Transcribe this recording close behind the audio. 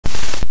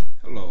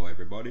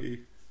everybody.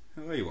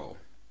 How are you all?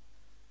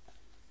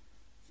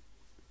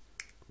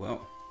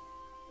 Well,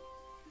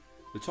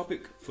 the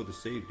topic for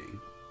this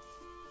evening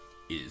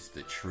is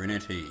the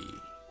Trinity.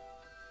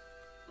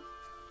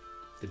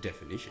 The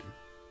definition: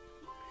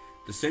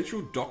 the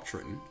central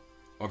doctrine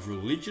of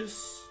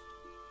religions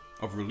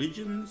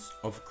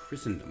of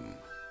Christendom.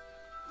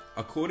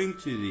 According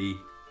to the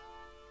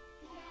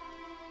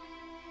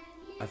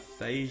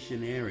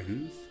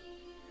Athanasian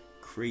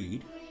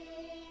Creed,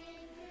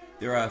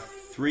 there are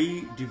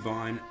three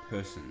divine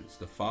persons: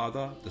 the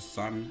Father, the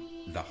Son,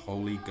 the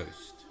Holy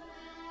Ghost,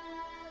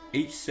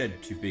 each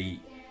said to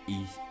be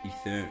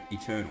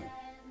eternal,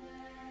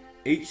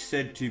 each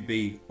said to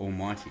be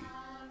almighty,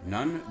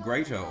 none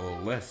greater or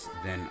less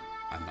than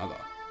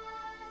another,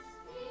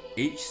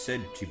 each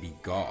said to be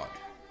God,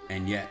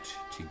 and yet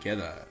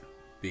together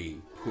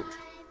being put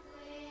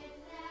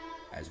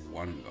as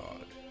one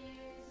God.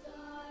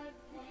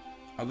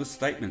 Other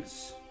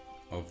statements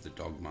of the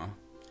dogma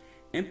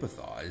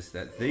empathize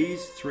that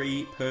these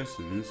three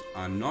persons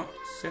are not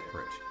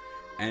separate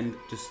and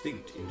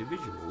distinct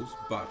individuals,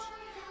 but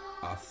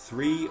are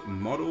three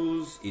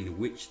models in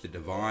which the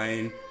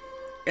divine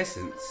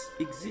essence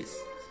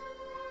exists.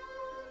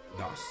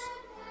 Thus,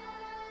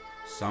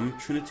 some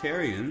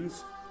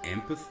Trinitarians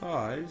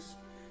empathize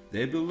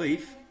their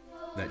belief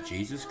that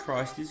Jesus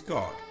Christ is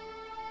God,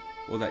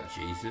 or that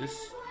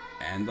Jesus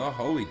and the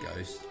Holy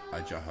Ghost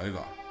are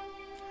Jehovah,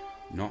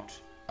 not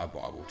a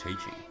Bible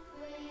teaching.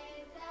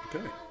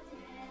 Okay.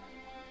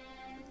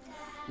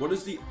 What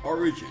is the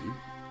origin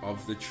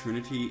of the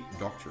Trinity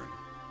doctrine?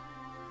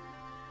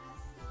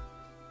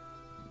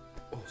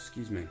 Oh,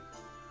 excuse me.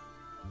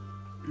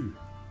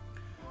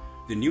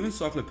 The New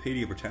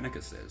Encyclopedia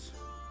Britannica says,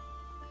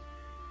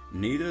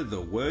 neither the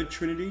word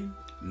Trinity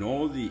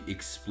nor the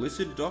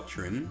explicit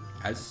doctrine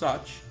as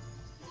such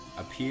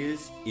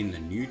appears in the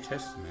New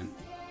Testament,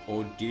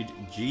 or did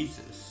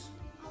Jesus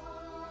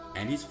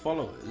and his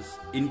followers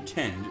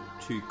intend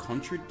to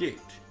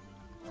contradict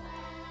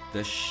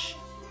the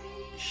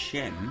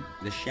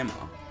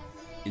Shema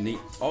in the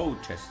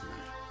Old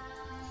Testament.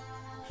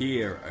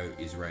 Hear, O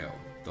Israel,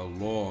 the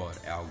Lord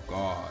our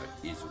God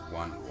is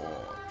one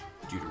Lord.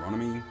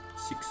 Deuteronomy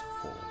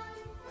 6:4.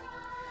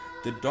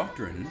 The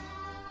doctrine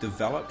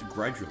developed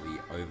gradually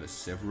over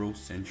several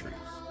centuries,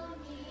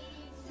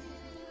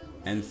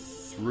 and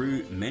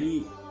through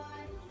many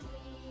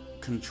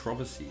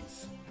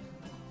controversies.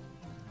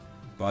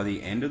 By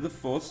the end of the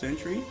 4th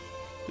century,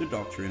 the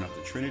doctrine of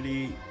the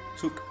Trinity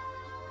took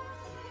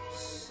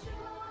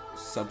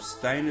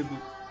substantially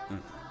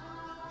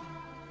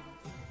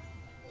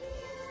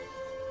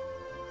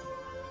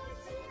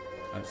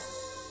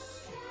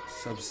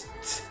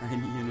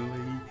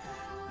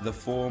the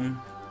form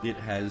it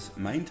has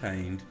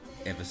maintained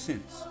ever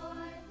since.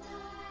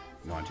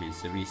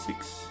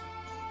 1976,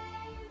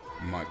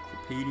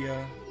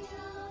 Micropedia,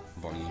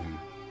 Volume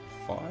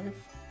 5,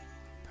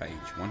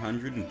 page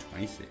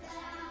 126.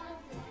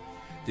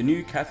 The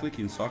New Catholic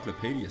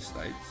Encyclopedia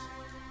states,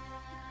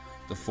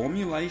 the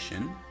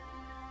formulation,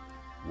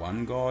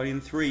 one God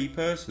in three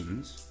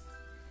persons,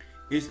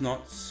 is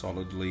not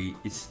solidly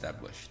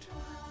established.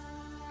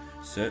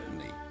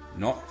 Certainly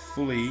not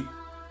fully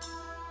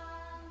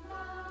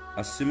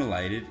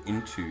assimilated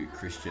into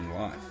Christian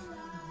life,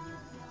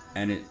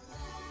 and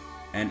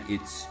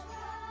its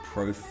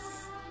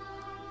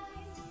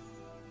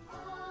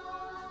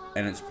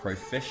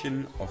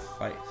profession of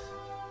faith.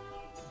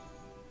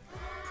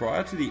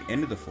 Prior to the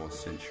end of the 4th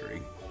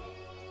century,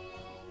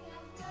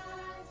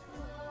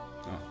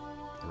 I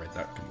read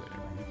that completely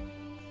wrong.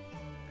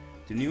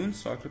 The New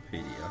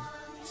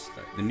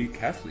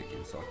Catholic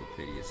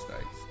Encyclopedia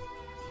states,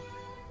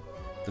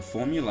 the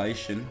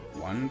formulation,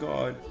 one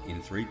God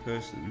in three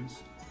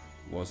persons,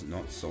 was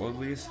not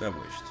solidly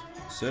established,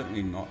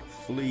 certainly not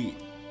fully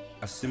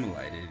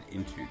assimilated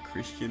into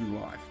Christian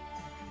life,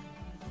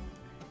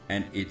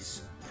 and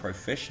its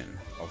profession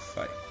of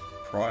faith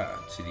prior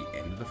to the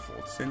end of the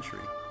 4th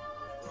century.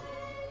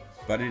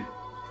 But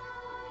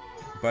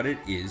it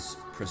is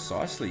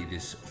precisely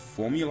this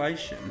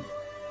formulation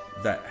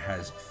that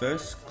has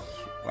first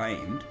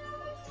claimed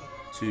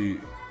to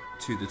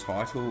the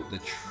title the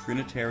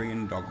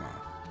Trinitarian dogma.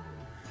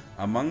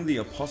 Among the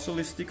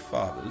apostolic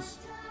fathers,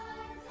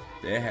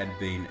 there had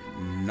been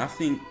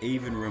nothing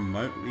even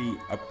remotely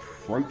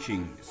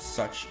approaching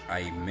such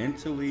a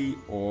mentality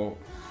or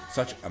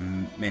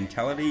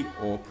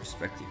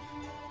perspective.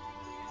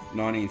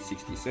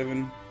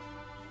 1967,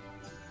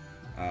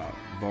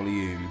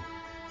 volume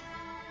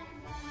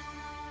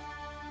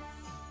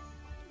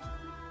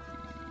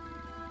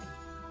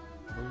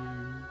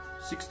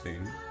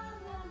 16,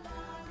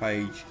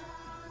 page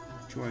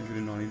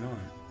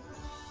 299.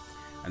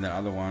 And that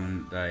other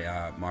one, they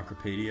are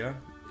Micropedia,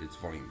 it's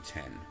volume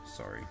 10,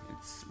 sorry.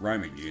 It's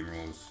Roman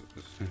numerals.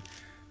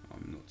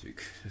 I'm not too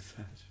good at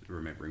that,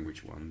 remembering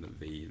which one, the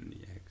V and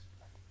the X.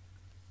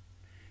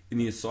 In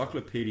the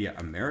Encyclopedia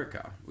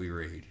America, we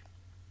read,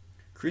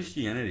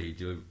 Christianity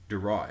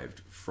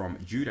derived from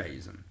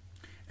Judaism,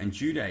 and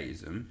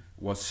Judaism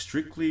was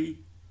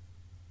strictly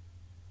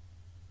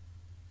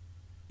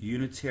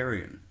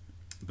Unitarian,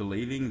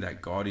 believing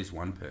that God is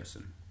one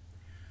person.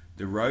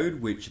 The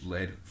road which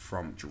led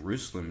from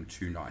Jerusalem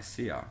to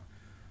Nicaea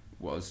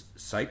was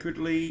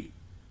sacredly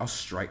a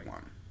straight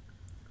one.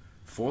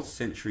 4th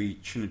century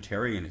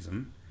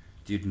Trinitarianism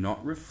did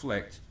not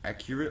reflect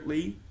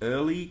accurately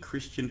early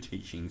Christian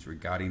teachings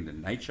regarding the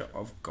nature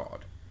of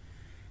God.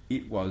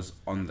 It was,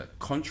 on the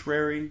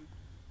contrary,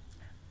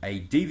 a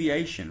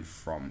deviation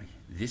from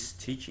this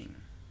teaching.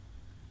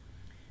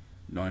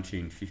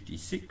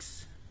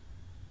 1956,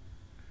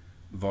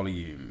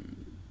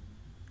 volume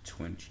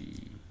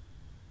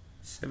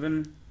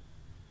 27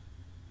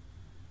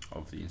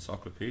 of the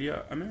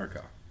Encyclopedia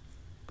America.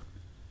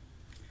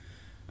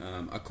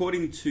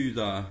 According to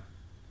the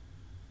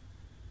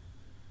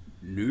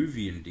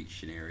Nuvian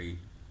Dictionary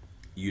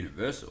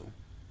Universal,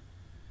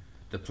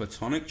 the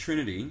Platonic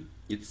Trinity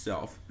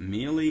itself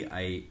merely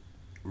a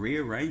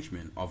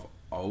rearrangement of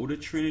older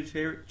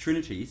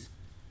trinities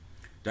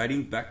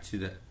dating back to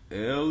the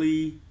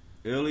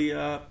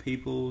earlier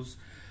peoples,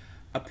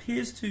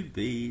 appears to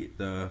be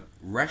the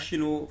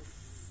rational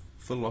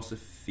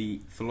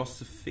philosophic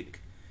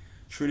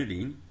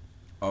trinity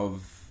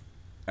of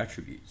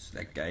attributes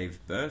that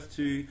gave birth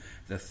to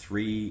the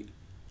three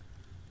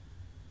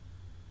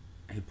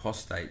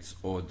hypostates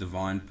or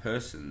divine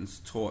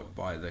persons taught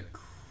by the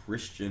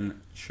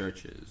Christian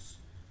churches,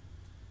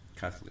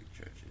 Catholic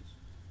churches.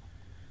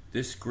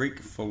 This Greek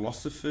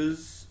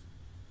philosopher's,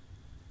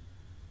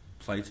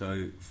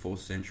 Plato, 4th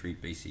century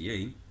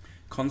BCE,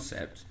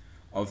 concept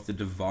of the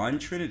divine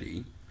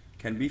trinity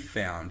can be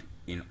found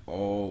in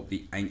all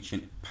the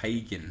ancient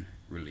pagan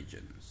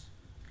religions.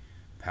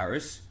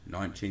 Paris,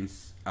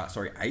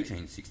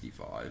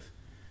 1865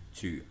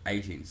 to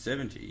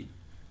 1870,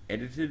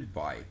 edited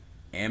by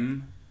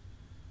M.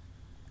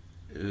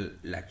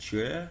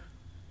 Latour,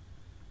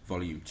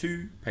 Volume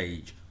 2,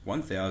 page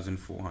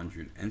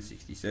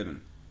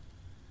 1467.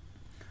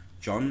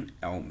 John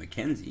L.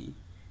 Mackenzie,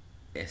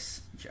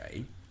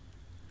 S.J.,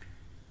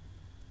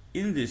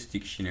 in his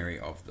Dictionary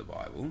of the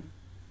Bible,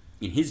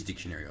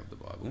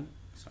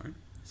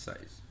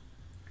 says,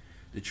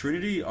 the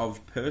Trinity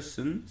of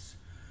persons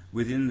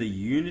within the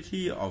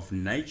unity of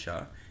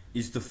nature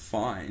is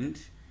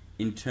defined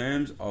in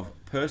terms of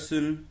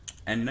person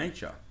and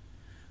nature,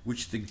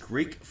 which the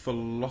Greek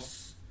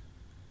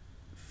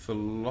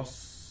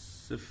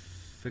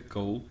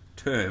philosophical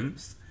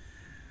terms,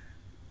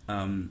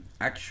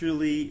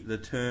 actually the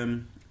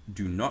term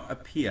do not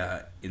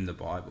appear in the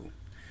Bible.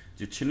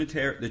 The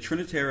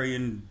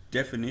Trinitarian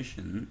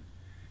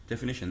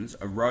definitions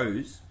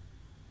arose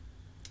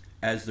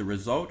as the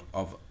result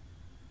of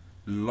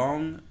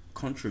long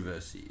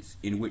controversies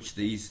in which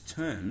these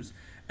terms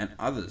and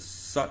others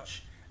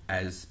such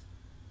as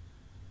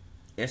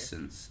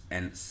essence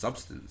and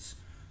substance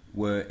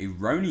were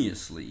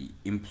erroneously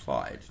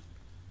implied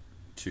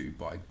to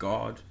by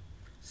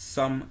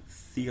some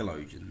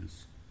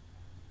theologians.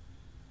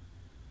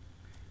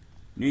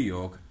 New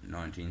York,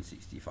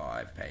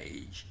 1965,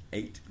 page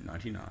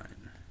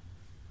 899.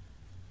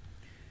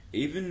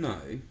 Even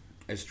though,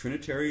 as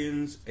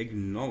Trinitarians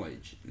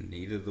acknowledge,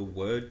 neither the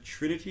word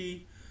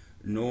Trinity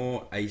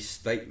nor a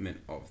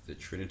statement of the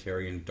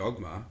Trinitarian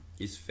dogma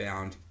is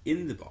found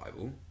in the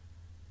Bible,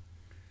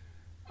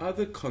 are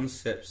the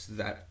concepts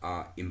that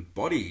are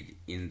embodied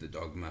in the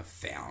dogma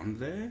found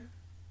there?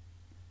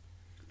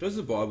 Does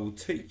the Bible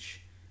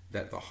teach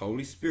that the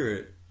Holy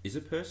Spirit is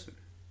a person?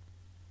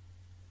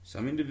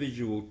 Some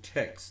individual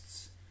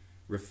texts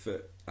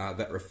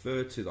that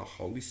refer to the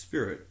Holy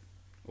Spirit,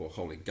 or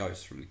Holy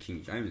Ghost from the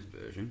King James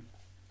Version,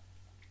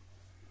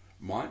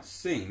 might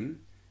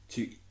seem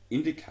to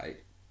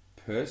indicate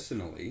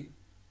personality.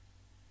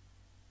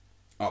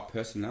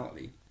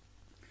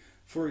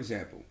 For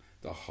example,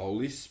 the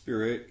Holy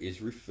Spirit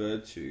is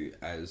referred to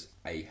as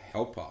a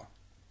helper,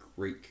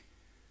 Greek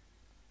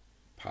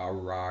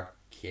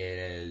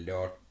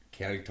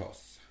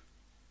parakletos,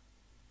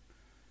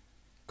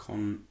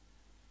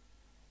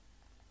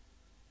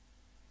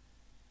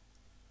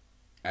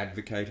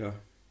 advocator,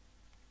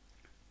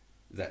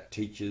 that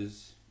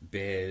teaches,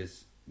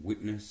 bears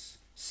witness,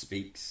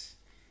 speaks,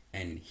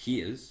 and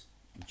hears.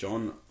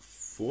 John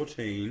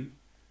 14,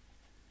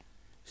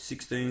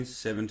 16,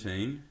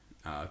 17,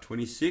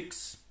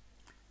 26,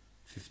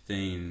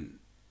 15,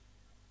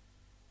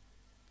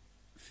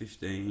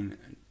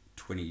 and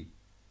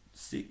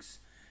 26,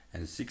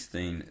 and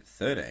 16,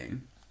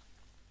 13.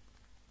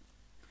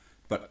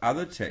 But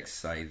other texts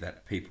say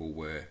that people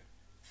were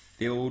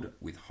filled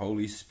with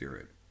Holy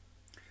Spirit,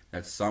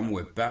 that some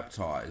were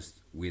baptized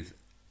with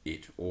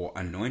it or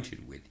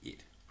anointed with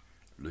it.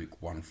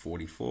 Luke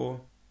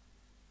 1:44,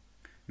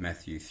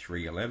 Matthew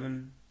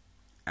 3:11,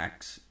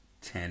 Acts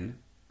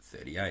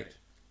 10:38.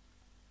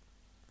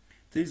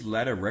 These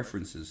latter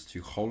references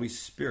to Holy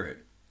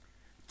Spirit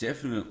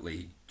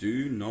definitely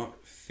do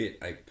not fit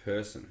a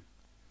person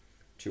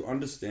to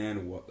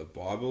understand what the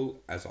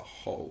Bible as a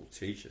whole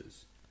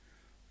teaches.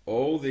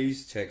 All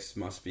these texts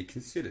must be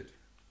considered.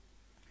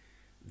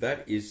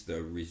 That is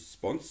the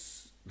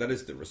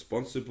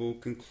responsible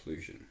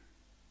conclusion.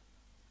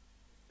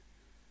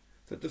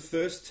 that the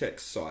first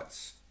text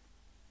cites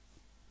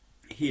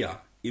here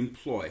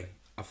employ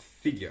a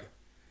figure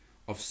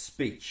of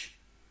speech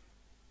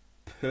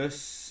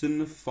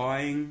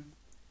personifying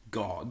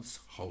God's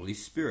Holy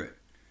Spirit,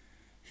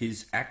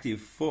 his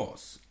active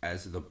force,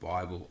 as the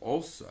Bible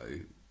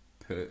also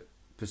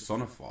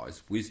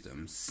personifies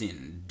wisdom,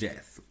 sin,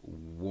 death,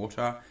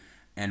 water,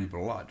 and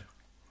blood.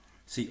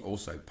 See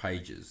also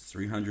pages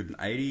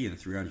 380 and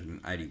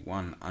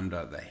 381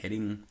 under the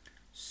heading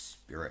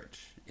Spirit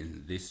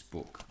in this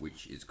book,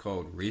 which is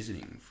called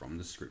Reasoning from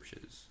the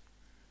Scriptures.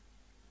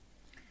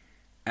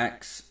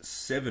 Acts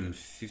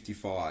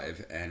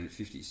 7:55 and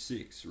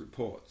 56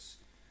 reports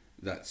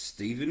that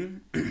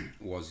Stephen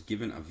was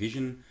given a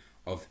vision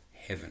of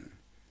heaven,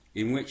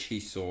 in which he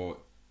saw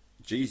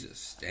Jesus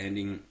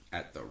standing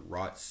at the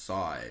right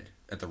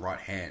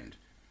hand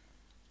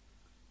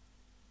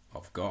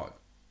of God.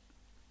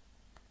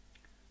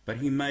 But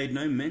he made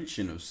no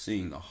mention of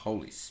seeing the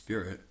Holy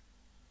Spirit.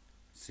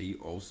 See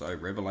also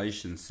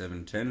Revelation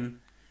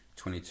 7:10,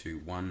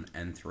 22:1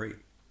 and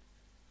 3.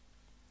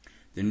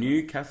 The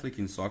New Catholic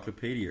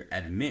Encyclopedia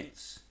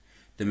admits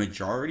the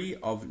majority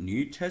of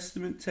New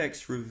Testament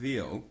texts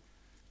reveal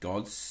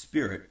God's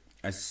Spirit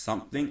as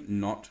something,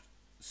 not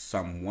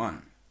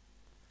someone.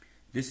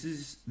 This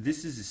is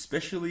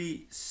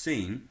especially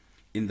seen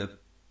in the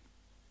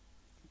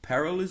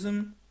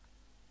parallelism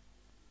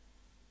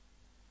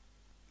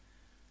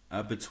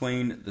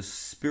between the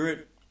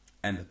Spirit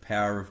and the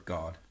power of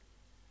God.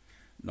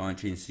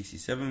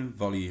 1967,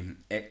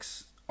 volume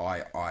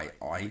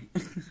XIII,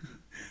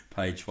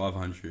 page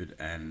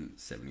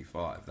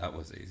 575. That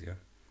was easier.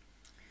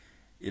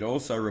 It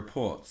also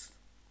reports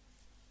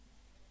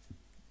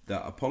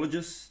the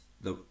apologists,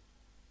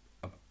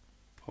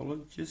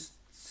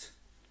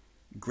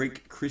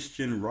 Greek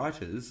Christian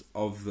writers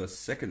of the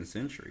 2nd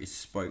century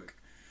spoke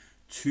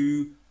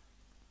too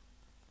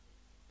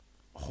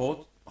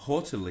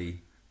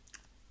haughtily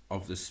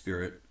of the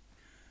Spirit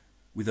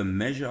with a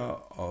measure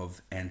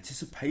of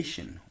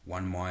anticipation,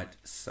 one might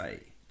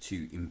say,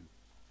 too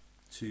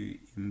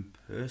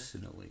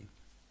impersonally.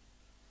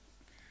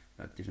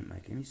 That didn't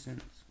make any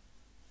sense.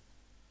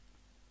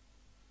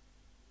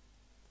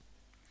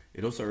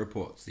 It also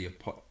reports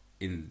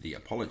in the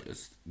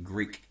apologist,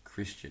 Greek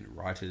Christian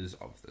writers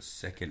of the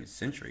 2nd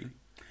century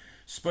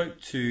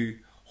spoke too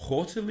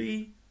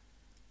haughtily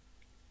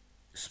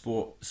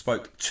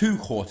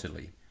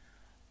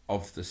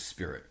of the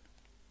Spirit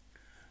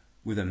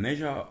with a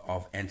measure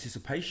of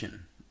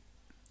anticipation,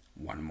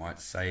 one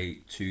might say,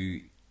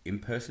 to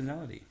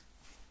impersonality.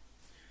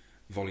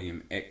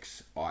 Volume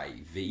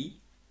XIV,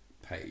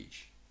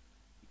 page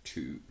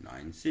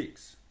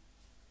 296.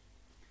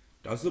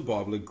 Does the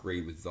Bible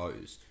agree with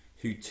those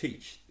who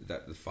teach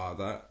that the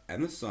Father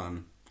and the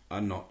Son are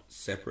not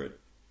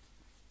separate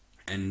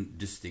and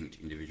distinct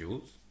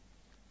individuals?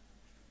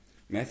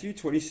 Matthew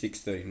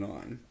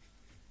 26:39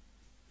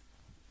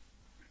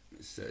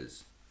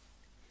 says,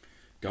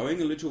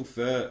 Going a little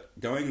further,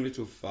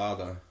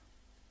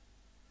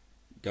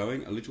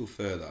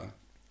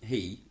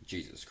 he,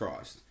 Jesus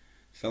Christ,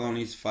 fell on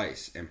his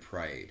face and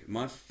prayed,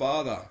 My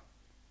Father,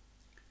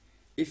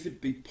 if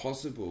it be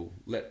possible,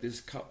 let this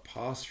cup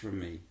pass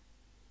from me.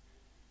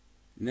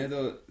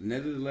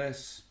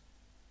 Nevertheless,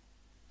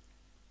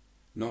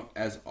 not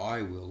as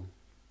I will,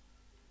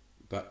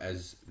 but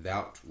as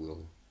thou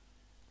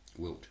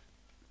wilt.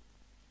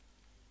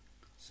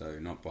 So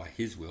not by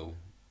his will,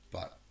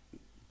 but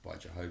by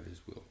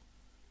Jehovah's will.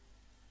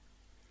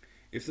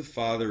 If the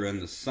Father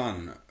and the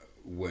Son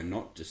were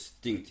not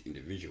distinct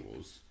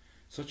individuals,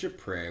 such a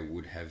prayer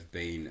would have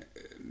been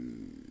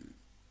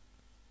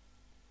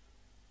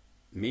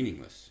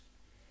meaningless.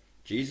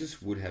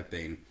 Jesus would have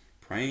been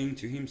praying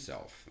to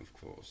himself, of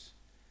course,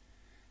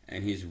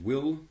 and his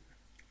will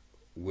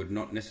would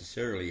not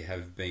necessarily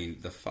have been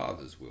the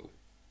Father's will.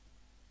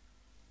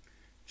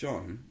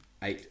 John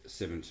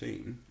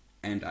 8:17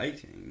 and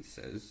 18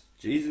 says,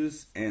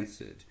 Jesus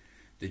answered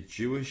the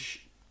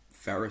Jewish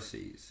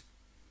Pharisees,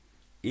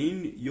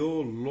 In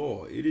your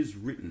law it is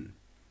written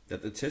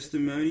that the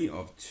testimony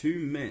of two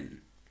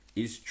men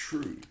is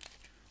true.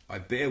 I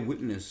bear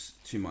witness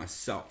to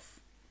myself,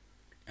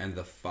 and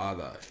the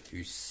Father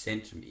who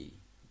sent me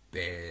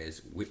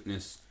bears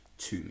witness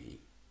to me.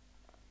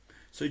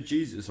 So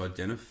Jesus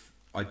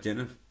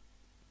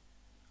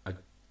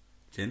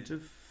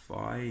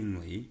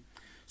identifyingly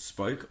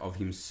spoke of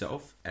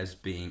himself as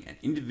being an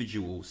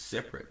individual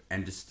separate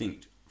and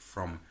distinct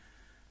from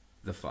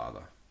the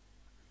Father.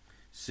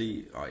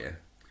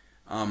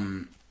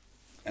 And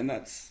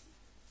that's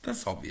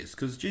obvious,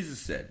 because Jesus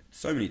said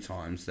so many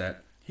times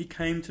that he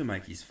came to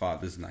make his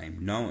Father's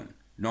name known,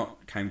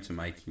 not came to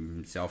make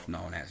himself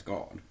known as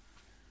God.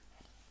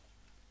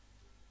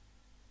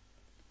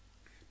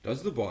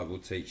 Does the Bible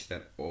teach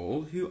that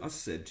all who are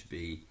said to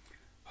be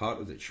part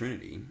of the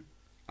Trinity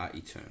are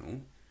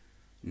eternal,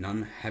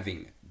 none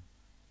having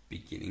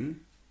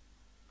beginning?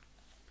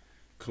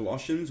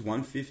 Colossians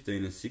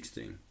 1:15 and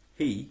 16.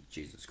 He,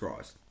 Jesus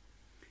Christ,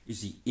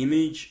 is the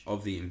image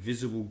of the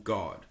invisible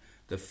God,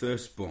 the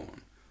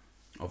firstborn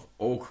of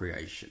all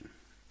creation.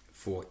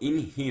 For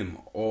in him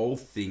all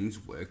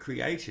things were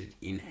created,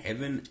 in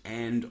heaven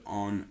and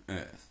on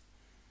earth.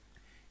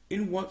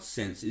 In what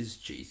sense is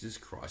Jesus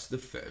Christ the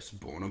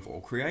firstborn of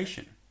all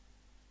creation?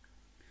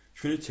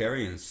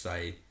 Trinitarians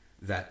say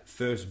that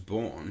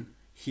firstborn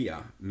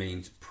here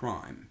means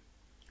prime,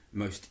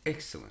 most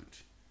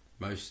excellent,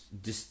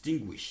 most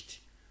distinguished.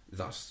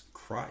 Thus,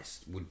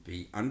 Christ would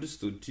be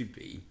understood to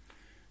be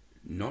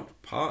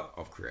not part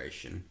of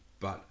creation,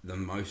 but the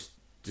most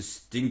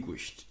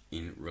distinguished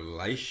in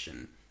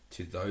relation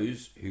to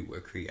those who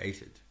were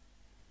created.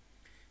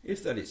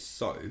 If that is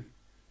so,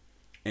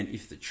 and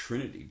if the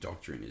Trinity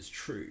doctrine is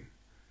true,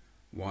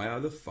 why are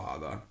the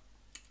Father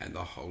and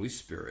the Holy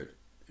Spirit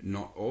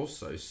not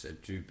also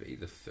said to be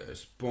the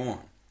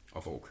firstborn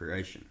of all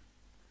creation?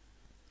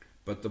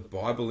 But the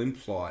Bible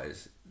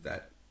implies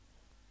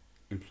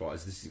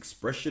this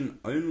expression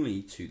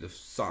only to the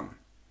Son,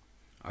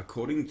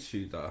 according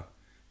to the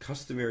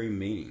customary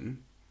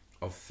meaning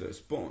of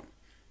firstborn.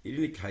 It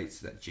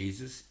indicates that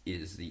Jesus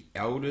is the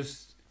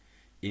eldest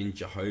in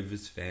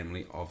Jehovah's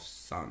family of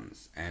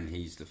sons, and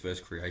he's the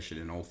first creation,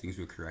 and all things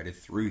were created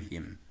through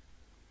him.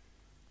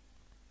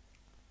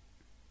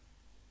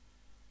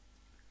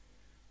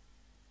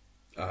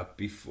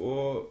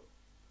 Before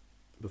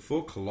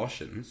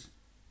Colossians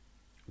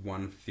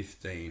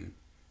 1:15,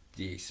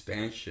 the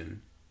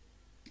expression,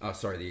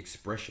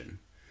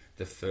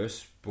 the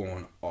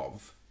firstborn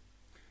of,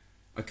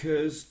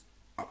 occurs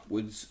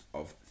upwards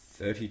of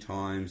 30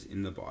 times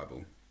in the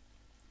Bible,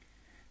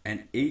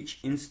 and each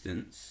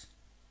instance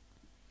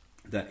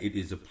that it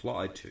is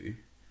applied to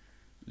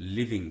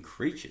living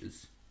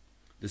creatures,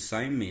 the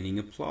same meaning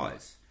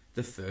applies.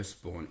 The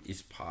firstborn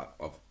is part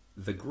of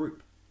the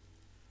group.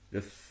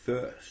 The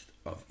first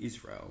of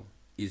Israel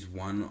is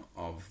one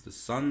of the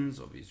sons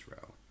of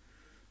Israel.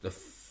 The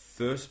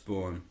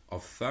firstborn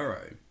of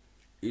Pharaoh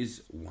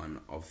is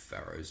one of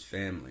Pharaoh's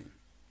family.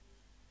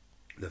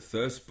 The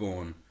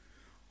firstborn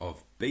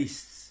of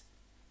beasts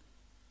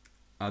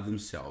are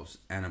themselves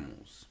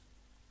animals.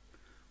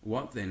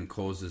 What then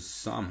causes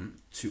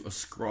some to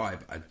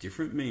ascribe a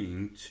different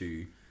meaning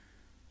to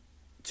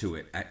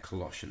it at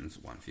Colossians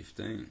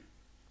 1:15?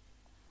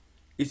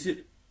 Is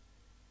it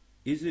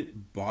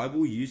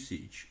Bible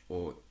usage,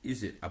 or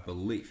is it a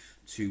belief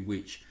to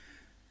which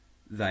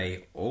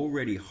they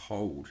already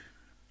hold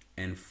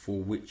and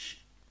for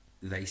which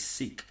they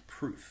seek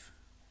proof?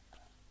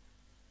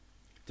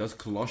 Does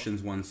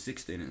Colossians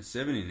 1:16 and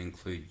 17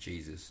 include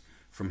Jesus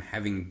from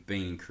having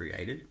been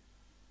created?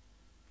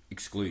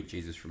 Exclude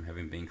Jesus from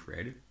having been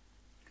created?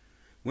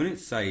 When it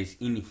says,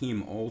 in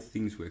him all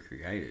things were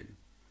created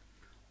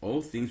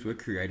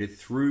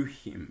through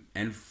him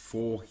and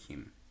for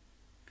him.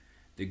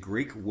 The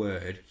Greek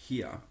word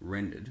here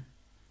rendered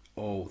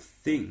all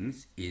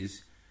things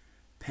is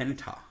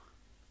penta,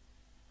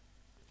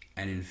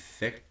 and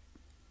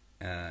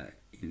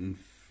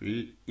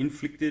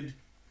inflicted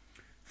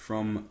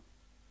from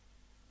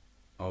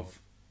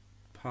of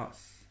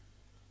pus.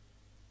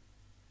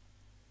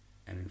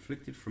 And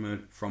inflicted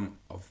from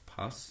of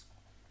pus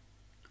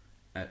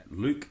at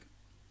Luke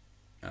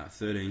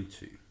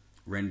 13:2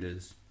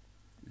 renders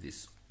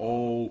this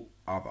all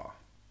other,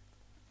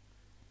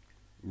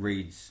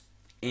 reads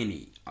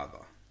any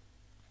other,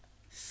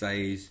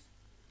 says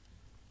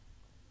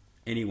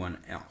anyone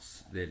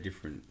else. They're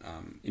different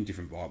in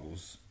different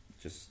Bibles,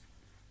 just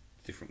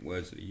different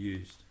words that are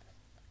used.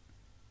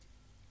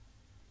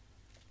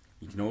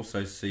 You can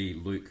also see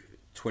Luke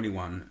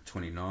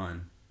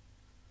 21:29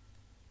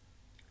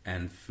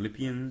 and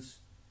Philippians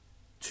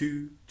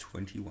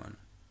 2:21.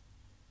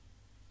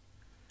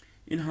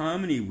 In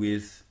harmony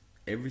with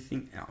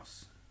everything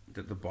else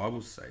that the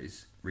Bible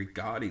says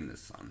regarding the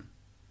Son,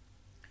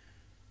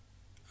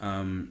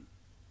 the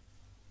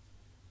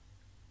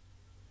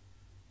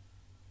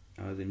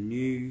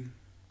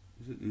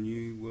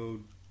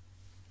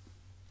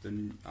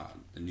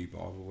New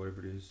Bible,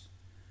 whatever it is,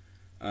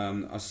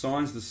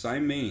 assigns the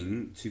same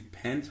meaning to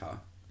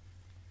panta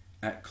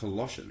at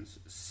Colossians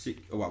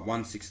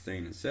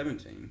 1:16 and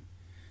 17,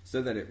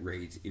 so that it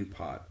reads in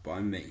part,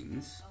 by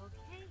means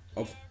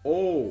of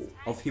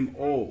him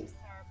all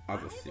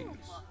other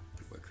things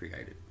were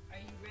created.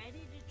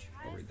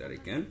 I'll read that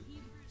again.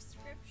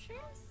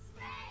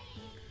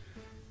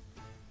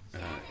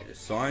 It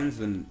assigns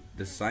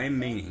the same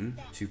meaning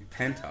to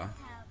panta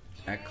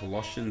at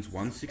Colossians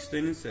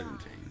 1:16 and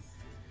 17,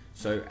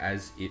 so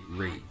as it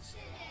reads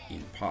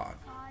in part,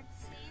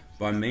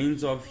 by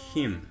means of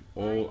him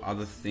all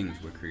other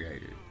things were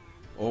created.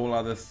 All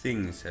other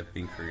things have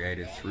been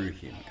created through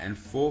him and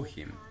for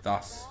him.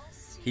 Thus,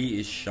 he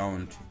is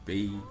shown to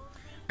be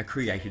a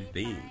created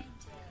being,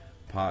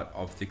 part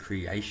of the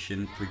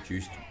creation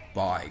produced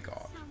by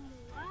God.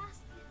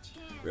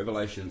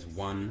 Revelations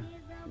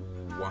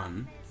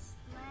 1:1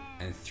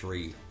 and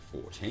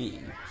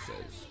 3:14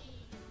 says,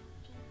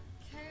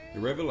 the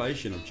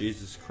revelation of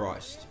Jesus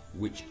Christ,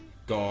 which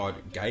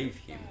God gave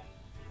him,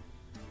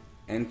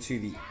 and to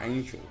the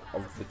angel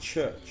of the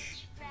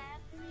church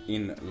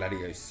in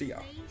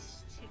Laodicea,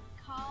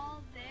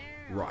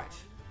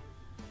 write,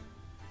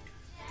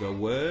 the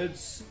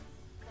words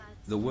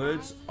The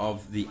words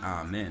of the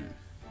Amen,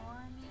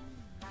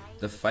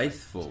 the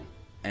faithful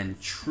and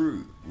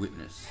true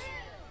witness,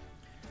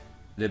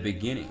 the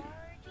beginning,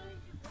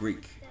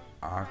 Greek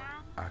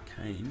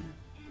arcane,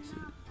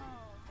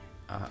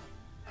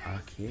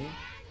 arche,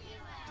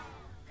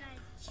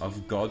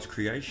 of God's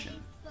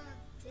creation.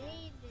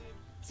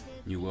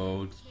 New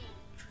World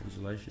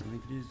Translation, I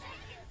think it is,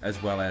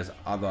 as well as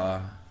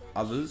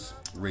others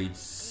read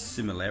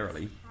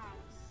similarly,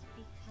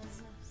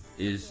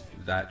 is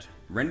that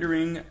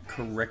rendering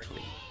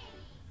correctly?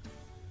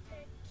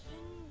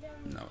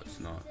 No, it's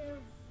not.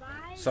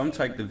 Some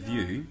take the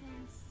view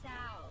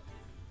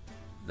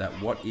that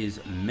what is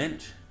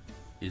meant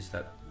is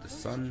that the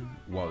Son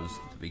was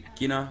the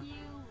beginner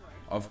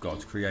of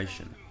God's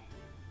creation,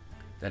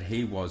 that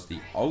he was the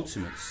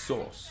ultimate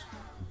source,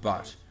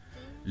 but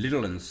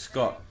Liddell and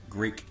Scott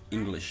Greek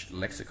English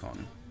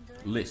lexicon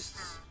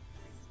lists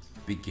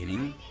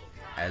beginning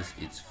as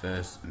its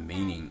first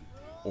meaning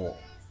or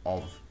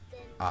of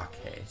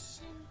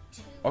arche.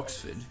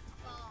 Oxford,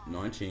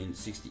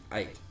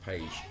 1968,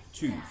 page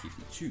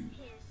 252.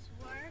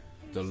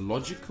 The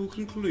logical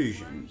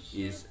conclusion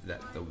is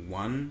that the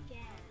one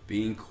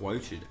being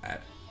quoted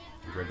at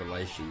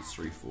Revelation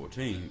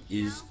 3:14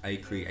 is a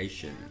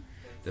creation,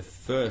 the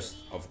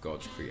first of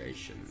God's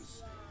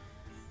creations,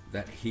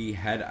 that he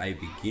had a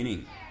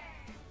beginning.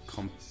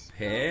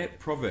 Compare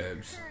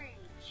Proverbs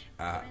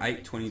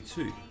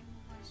 8:22,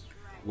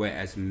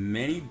 whereas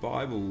many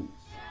Bible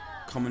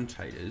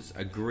commentators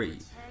agree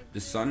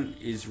the Son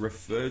is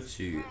referred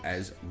to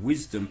as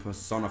wisdom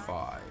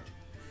personified.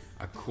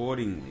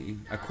 According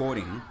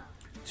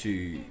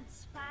to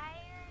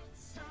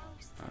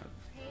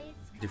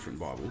different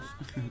Bibles,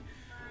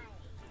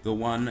 the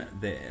one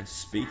there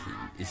speaking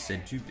is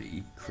said to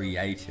be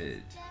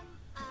created.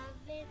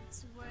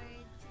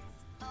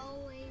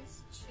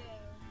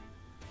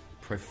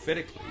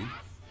 Prophetically,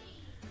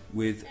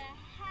 with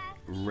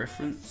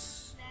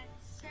reference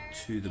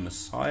to the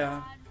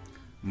Messiah,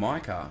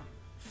 Micah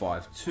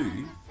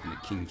 5:2 in the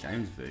King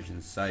James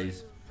Version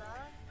says,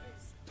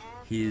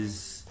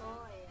 his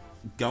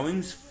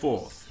goings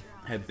forth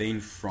have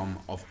been from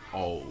of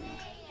old,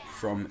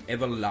 from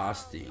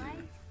everlasting.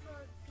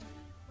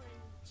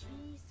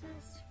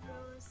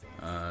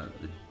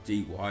 The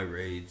DY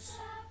reads,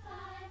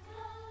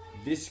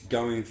 this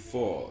going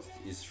forth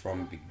is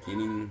from the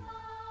beginning,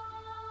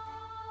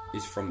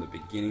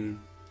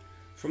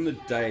 from the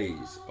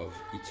days of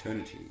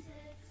eternity.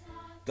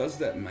 Does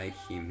that make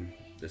him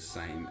the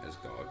same as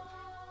God?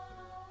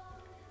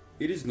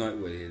 It is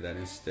noteworthy that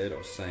instead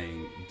of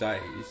saying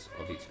days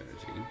of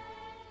eternity,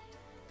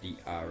 the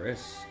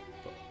RS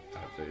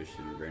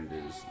version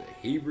renders the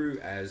Hebrew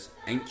as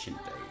ancient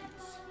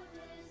days,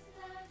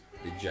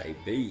 the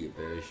JB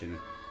version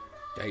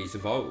days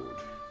of old,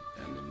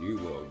 and the New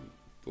World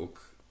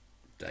Book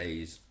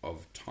days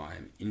of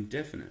time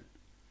indefinite.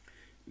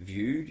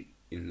 Viewed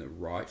in the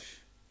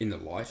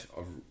light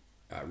of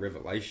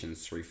Revelation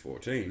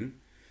 3:14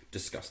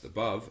 discussed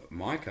above,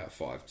 Micah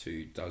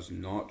 5:2 does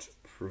not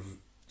prove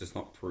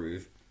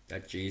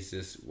that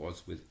Jesus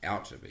was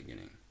without a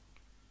beginning.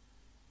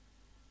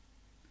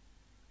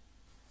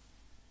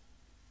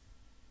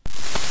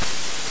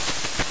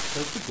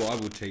 Does the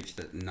Bible teach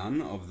that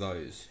none of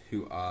those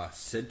who are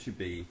said to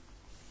be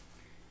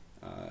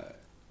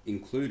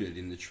included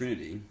in the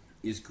Trinity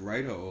is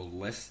greater or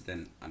less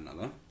than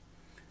another,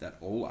 that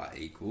all are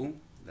equal,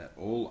 that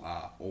all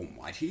are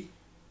almighty?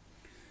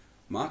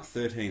 Mark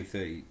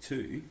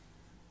 13:32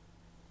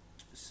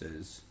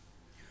 says,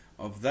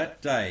 of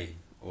that day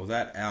or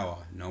that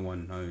hour no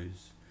one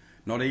knows,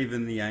 not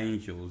even the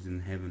angels in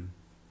heaven,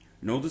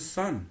 nor the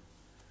Son,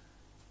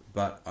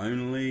 but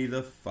only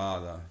the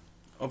Father.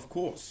 Of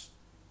course,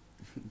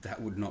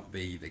 that would not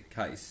be the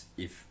case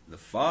if the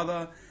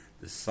Father,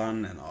 the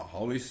Son, and the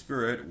Holy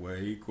Spirit were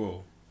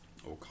equal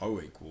or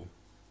co-equal.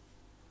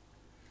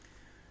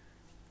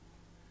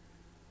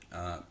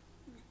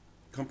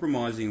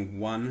 Comprising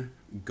one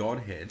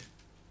Godhead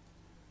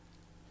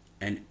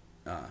and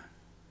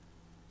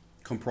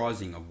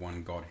comprising of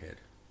one Godhead.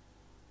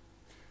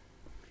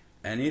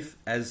 And if,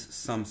 as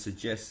some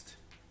suggest,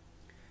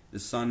 the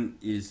Son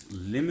is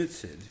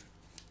limited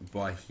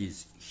by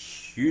his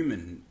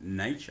human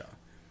nature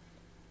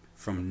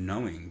from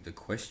knowing, the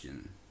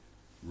question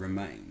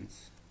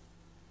remains.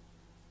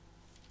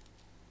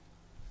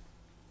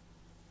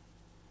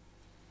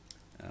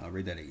 I'll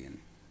read that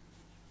again.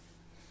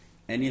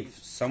 And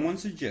if someone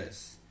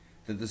suggests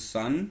that the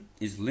Son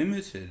is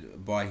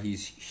limited by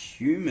his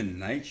human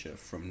nature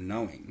from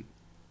knowing,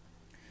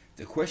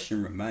 the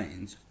question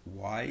remains,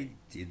 why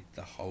did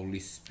the Holy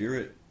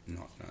Spirit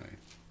not know?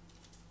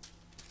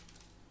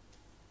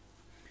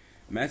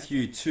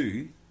 Matthew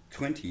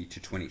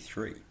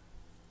 2:20-23.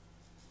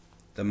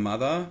 The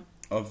mother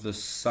of the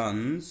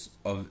sons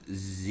of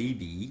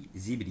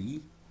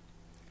Zebedee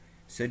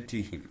said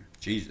to him,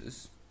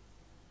 Jesus,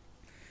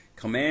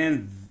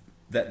 command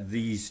that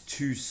these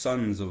two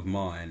sons of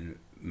mine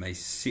may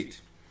sit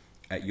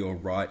at your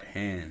right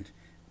hand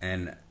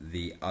and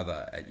the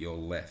other at your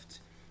left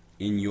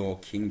in your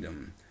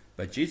kingdom.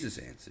 But Jesus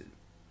answered,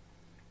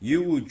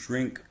 "You will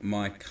drink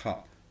my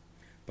cup,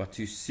 but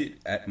to sit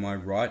at my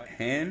right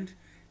hand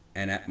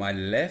and at my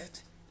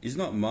left is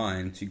not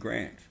mine to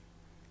grant,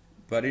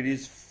 but it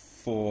is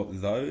for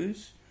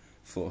those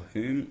for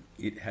whom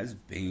it has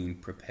been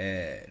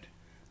prepared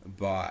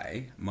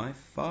by my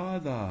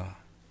Father."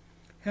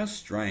 How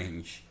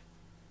strange,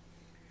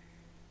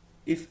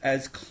 if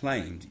as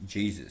claimed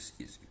Jesus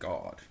is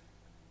God.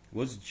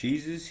 Was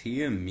Jesus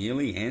here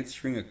merely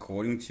answering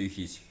according to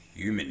his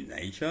human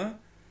nature?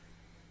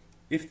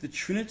 If the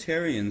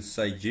Trinitarians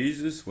say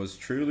Jesus was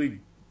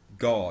truly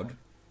God,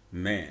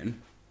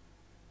 man,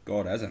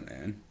 God as a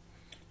man,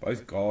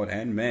 both God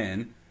and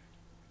man,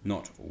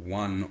 not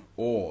one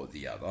or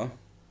the other,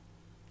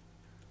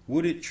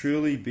 would it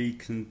truly be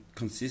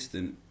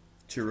consistent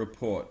to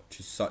report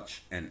to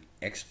such an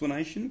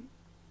explanation?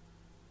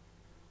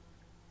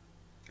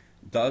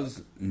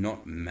 Does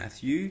not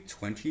Matthew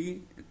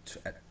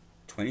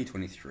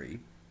 20:23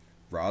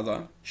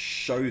 rather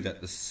show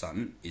that the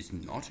Son is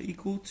not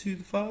equal to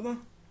the Father?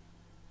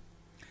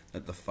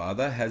 That the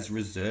Father has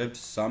reserved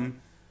some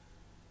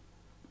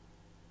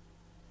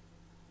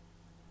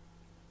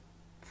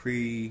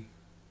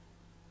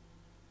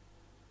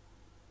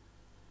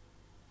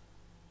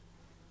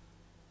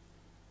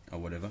or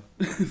whatever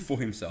for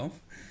himself.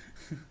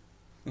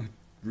 I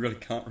really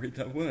can't read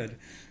that word.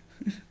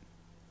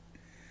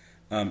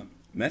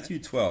 Matthew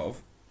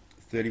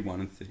 12:31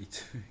 and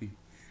 32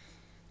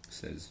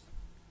 says,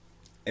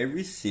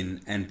 "Every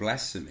sin and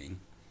blasphemy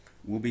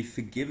will be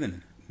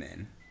forgiven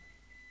men,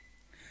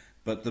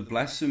 but the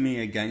blasphemy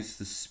against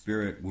the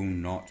Spirit will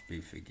not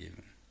be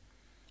forgiven.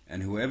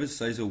 And whoever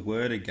says a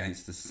word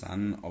against the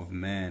Son of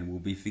Man will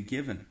be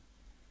forgiven,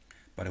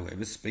 but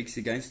whoever speaks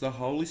against the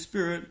Holy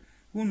Spirit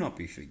will not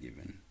be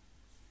forgiven,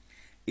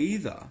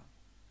 either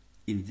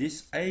in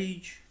this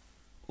age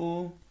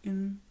or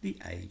in the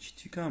age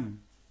to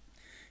come."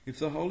 If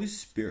the Holy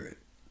Spirit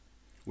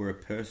were a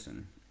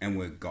person and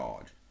were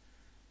God,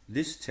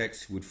 this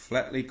text would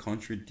flatly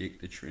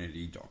contradict the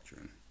Trinity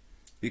doctrine,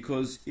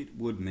 because it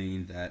would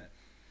mean that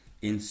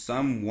in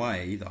some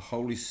way the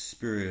Holy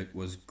Spirit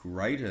was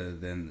greater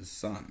than the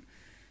Son.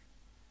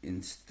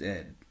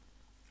 Instead,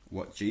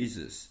 what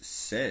Jesus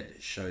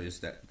said shows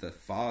that the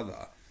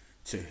Father,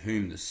 to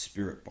whom the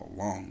Spirit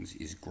belongs,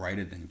 is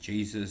greater than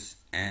Jesus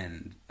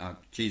and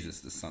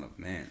Jesus, the Son of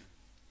Man.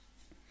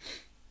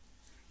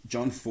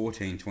 John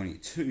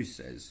 14:22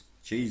 says,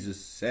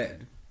 Jesus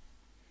said,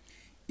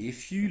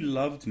 "If you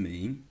loved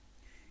me,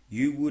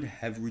 you would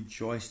have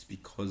rejoiced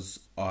because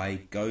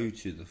I go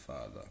to the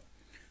Father,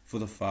 for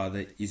the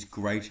Father is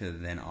greater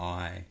than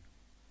I."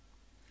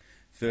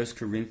 1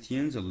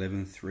 Corinthians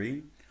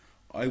 11:3,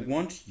 "I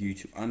want you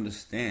to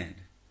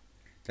understand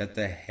that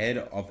the head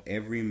of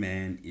every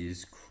man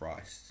is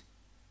Christ.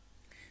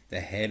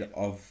 The head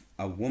of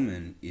a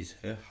woman is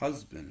her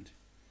husband,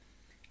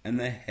 and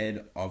the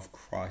head of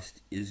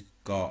Christ is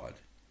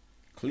God."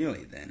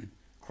 Clearly then,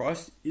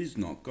 Christ is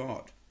not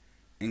God,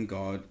 and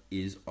God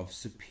is of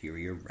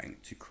superior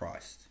rank to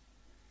Christ.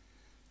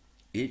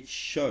 It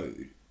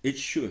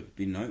should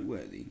be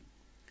noteworthy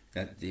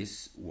that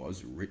this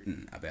was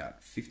written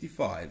about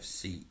 55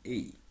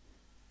 CE,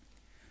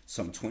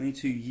 some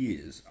 22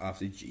 years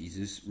after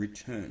Jesus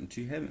returned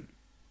to heaven.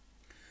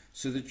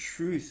 So the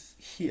truth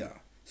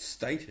here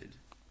stated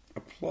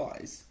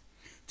applies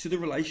to the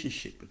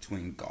relationship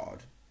between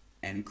God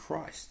and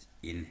Christ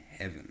in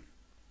heaven.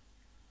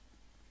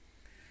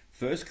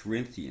 1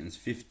 Corinthians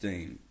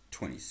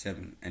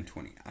 15:27 and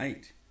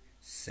 28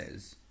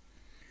 says,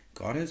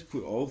 "God has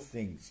put all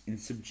things in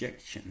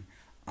subjection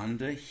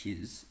under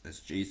his,"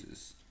 as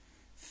Jesus,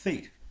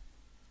 "feet."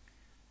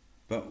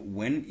 But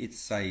when it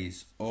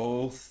says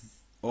all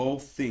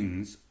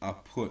things are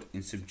put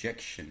in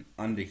subjection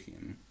under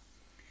him,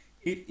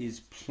 it is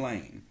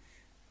plain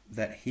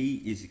that he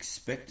is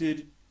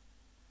accepted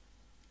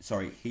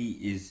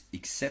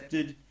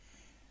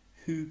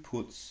who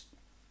puts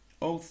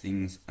all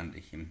things under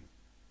him.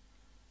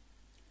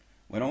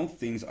 When all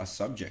things are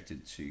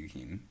subjected to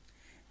him,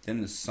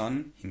 then the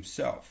Son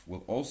himself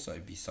will also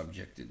be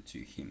subjected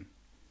to him,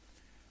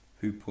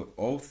 who put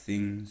all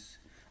things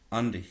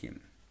under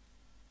him,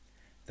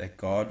 that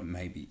God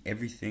may be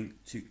everything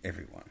to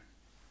everyone.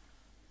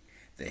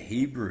 The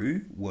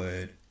Hebrew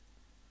word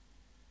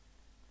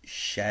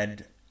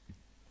shad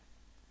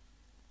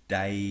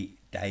dai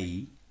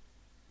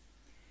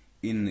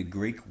in the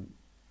Greek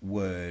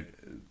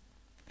word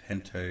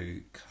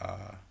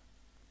pentokator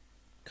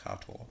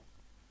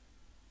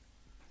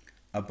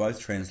are both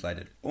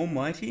translated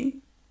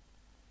Almighty.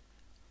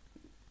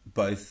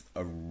 Both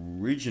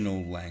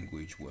original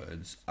language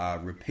words are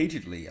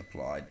repeatedly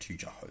applied to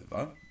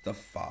Jehovah, the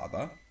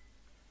Father.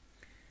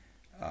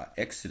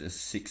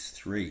 Exodus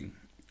 6:3,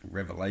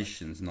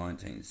 Revelations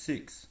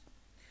 19:6.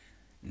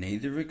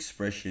 Neither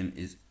expression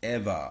is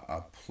ever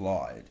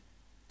applied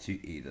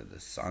to either the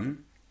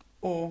Son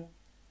or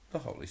the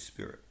Holy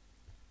Spirit.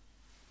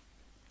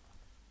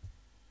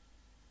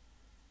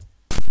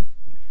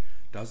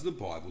 Does the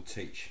Bible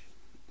teach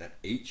that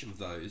each of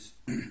those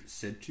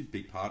said to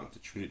be part of the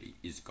Trinity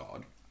is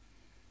God,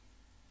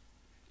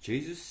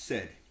 Jesus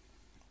said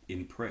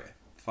in prayer,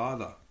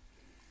 Father,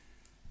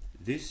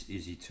 this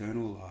is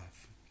eternal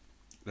life,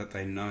 that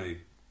they know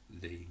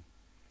thee,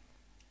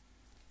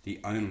 the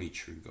only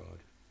true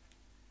God,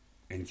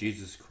 and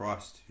Jesus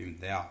Christ, whom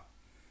thou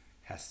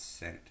hast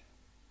sent.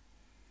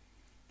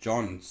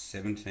 John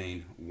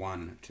 17,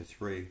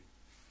 1-3,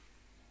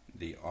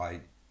 the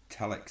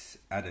italics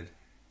added.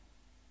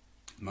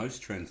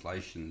 Most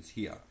translations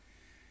here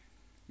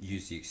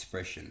use the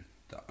expression,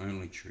 the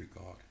only true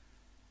God,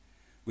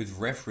 with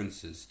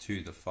references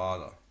to the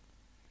Father,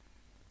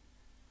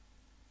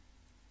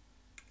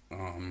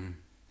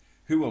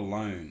 who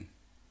alone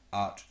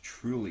art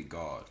truly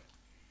God.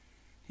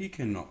 He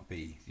cannot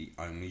be the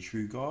only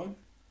true God,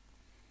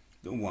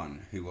 the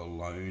one who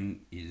alone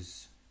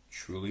is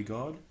truly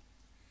God.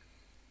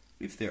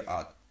 If there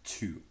are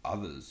two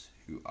others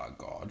who are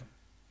God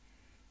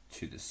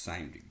to the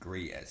same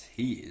degree as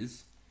he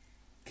is,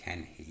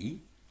 can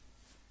he?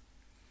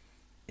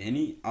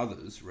 Any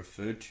others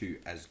referred to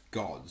as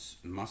gods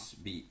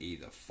must be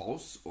either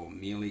false or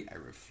merely a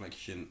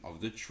reflection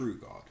of the true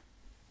God.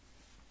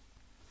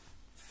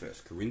 1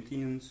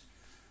 Corinthians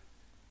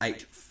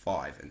 8,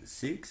 5 and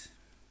 6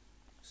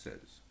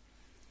 says,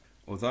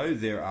 although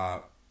there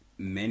are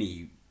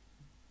many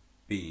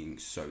being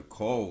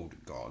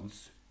so-called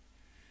gods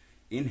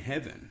in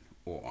heaven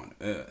or on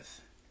earth,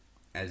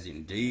 as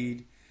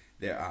indeed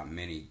there are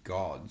many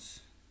gods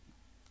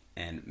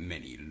and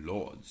many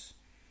lords,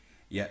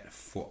 yet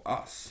for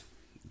us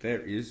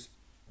there is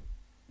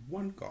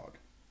one God,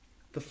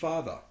 the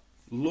Father,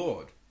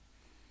 Lord,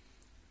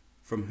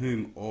 from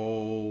whom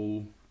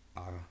are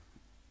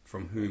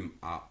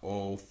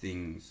all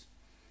things,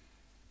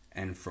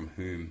 and from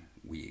whom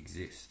we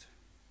exist,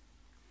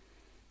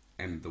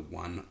 and the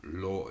one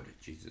Lord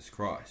Jesus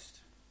Christ,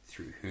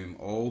 through whom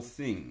all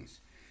things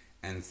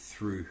and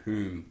through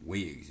whom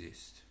we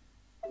exist.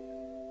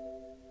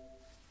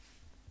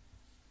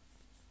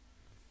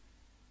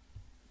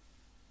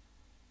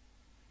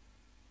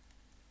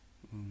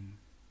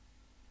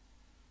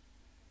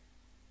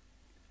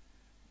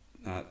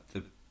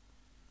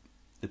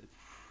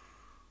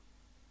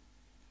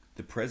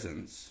 The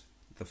presence,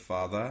 the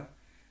Father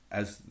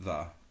as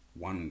the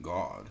one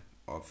God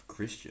of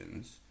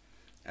Christians,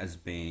 as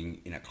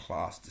being in a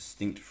class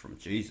distinct from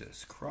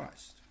Jesus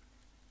Christ.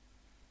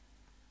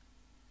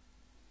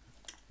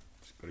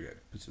 Just got to go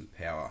put some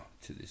power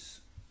to this.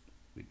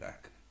 Be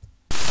back.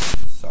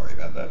 Sorry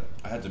about that.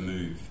 I had to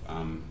move,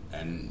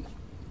 and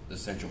the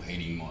central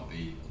heating might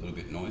be a little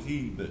bit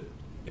noisy, but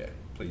yeah,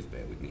 please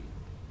bear with me.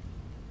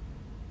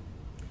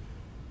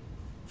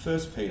 1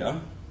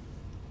 Peter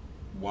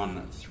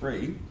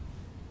 1:3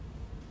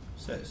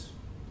 says,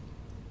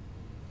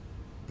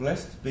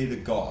 blessed be the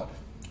God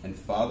and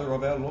Father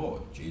of our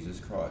Lord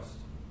Jesus Christ.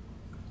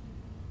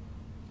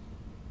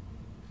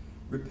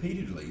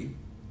 Repeatedly,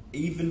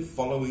 even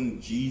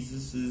following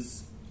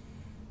Jesus'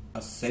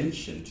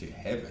 ascension to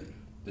heaven,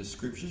 the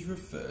scriptures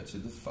refer to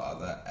the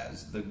Father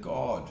as the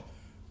God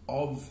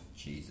of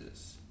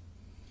Jesus.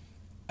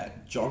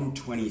 At John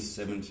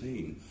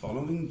 20:17,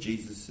 following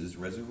Jesus'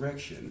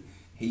 resurrection,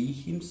 he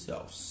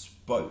himself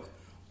spoke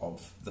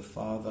of the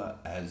Father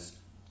as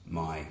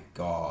my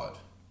God.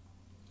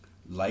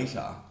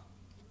 Later,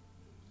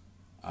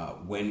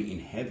 when in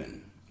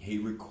heaven, he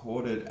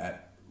recorded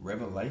at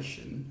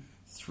Revelation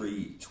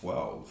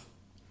 3:12,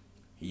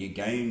 he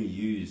again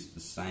used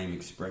the same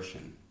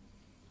expression.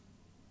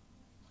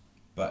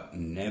 But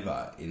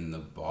never in the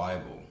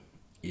Bible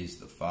is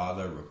the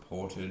Father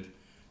reported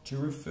to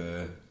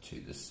refer to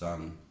the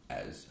Son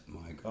as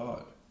my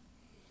God.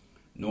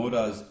 Nor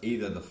does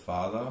either the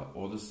Father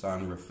or the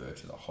Son refer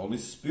to the Holy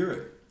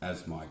Spirit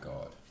as my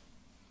God.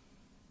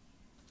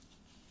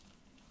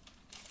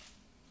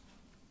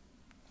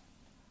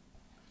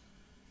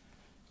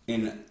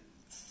 In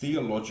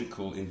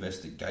Theological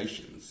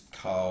Investigations,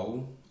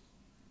 Carl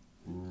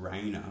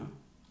Rayner,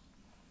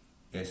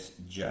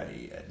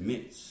 S.J.,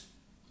 admits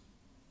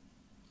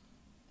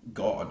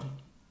God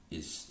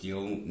is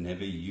still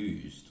never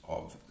used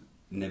of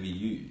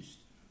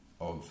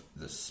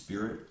the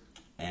Spirit,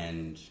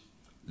 and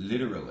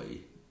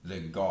literally the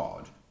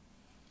God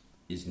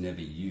is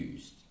never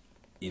used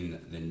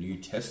in the New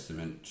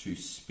Testament to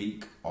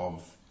speak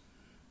of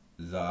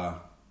the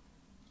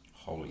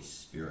Holy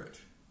Spirit.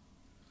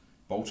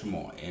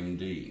 Baltimore,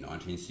 M.D.,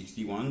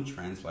 1961,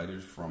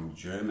 translated from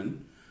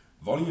German,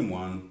 Volume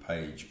 1,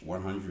 page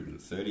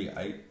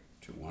 138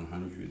 to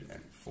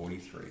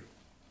 143.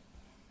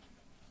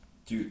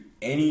 Do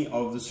any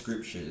of the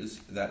scriptures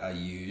that are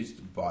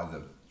used by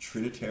the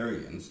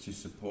Trinitarians to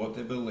support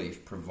their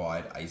belief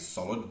provide a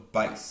solid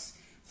base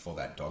for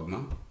that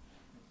dogma?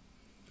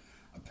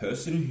 A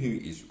person who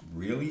is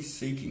really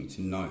seeking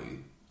to know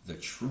the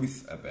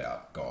truth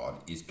about God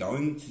is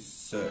going to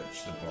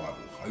search the Bible,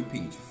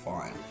 hoping to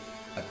find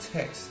a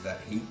text that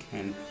he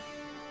can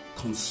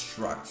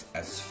construct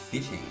as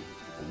fitting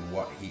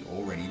what he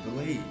already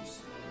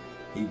believes.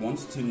 He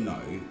wants to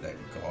know that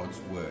God's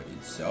word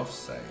itself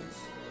says,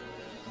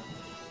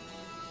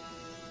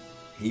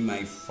 he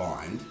may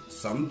find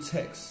some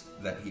texts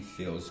that he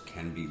feels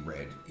can be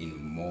read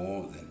in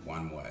more than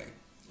one way.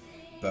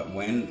 But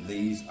when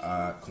these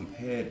are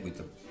compared with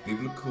the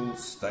biblical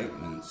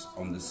statements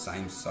on the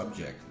same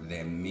subject,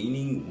 their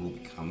meaning will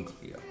become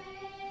clear.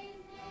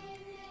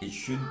 It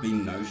should be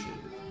noted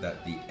that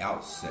at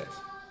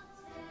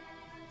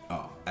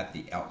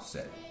the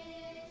outset,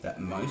 that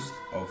most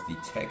of the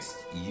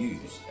texts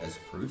used as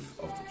proof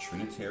of the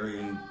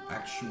Trinitarian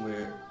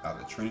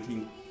the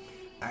Trinity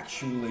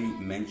actually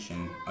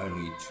mention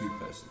only two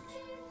persons.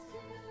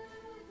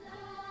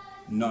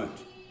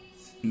 Note,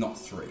 not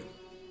three.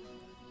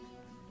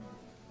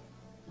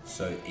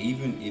 So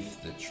even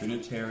if the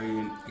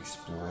Trinitarian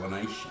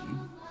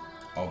explanation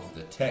of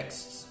the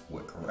texts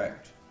were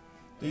correct,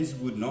 these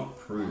would not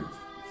prove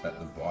that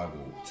the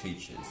Bible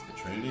teaches the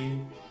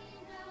Trinity.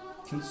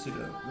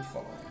 Consider the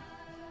following.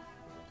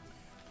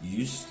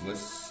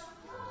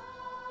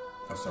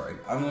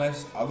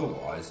 Unless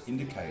otherwise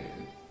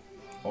indicated,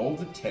 all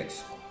the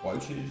texts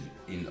quoted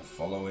in the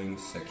following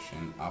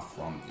section are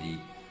from the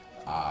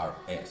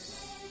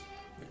RS,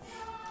 which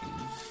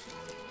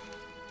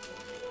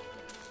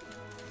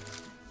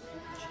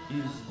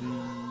is the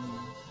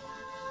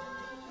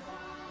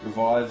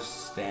Revised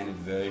Standard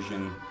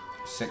Version,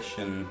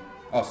 second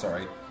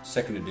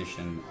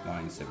edition,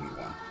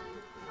 1971.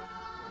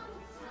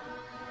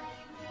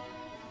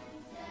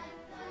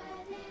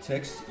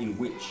 Text in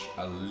which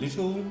a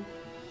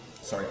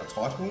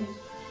title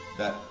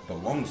that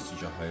belongs to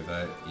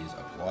Jehovah is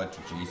applied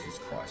to Jesus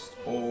Christ,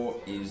 or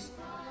is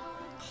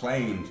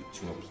claimed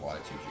to apply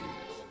to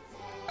Jesus.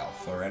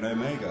 Alpha and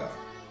Omega.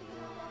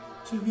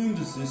 To whom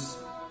does this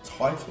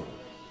title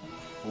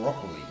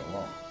properly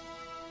belong?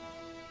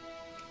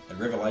 In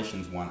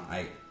Revelations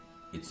 1:8,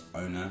 its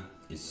owner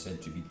is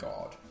said to be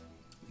God,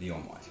 the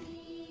Almighty.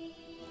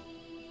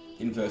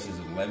 In verses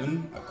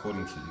 11,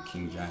 according to the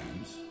King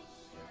James,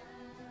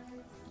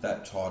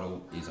 that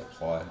title is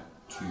applied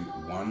to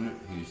one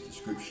whose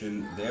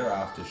description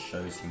thereafter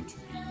shows him to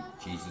be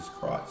Jesus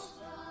Christ.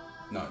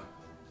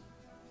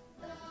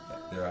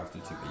 Thereafter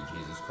to be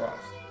Jesus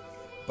Christ.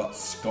 But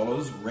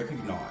scholars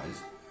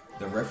recognize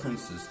the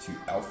references to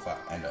Alpha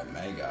and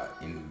Omega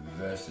in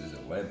verses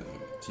 11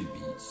 to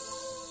be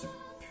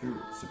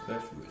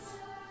superfluous.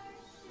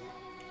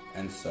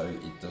 And so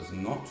it does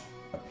not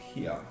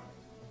appear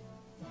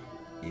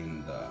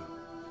in the...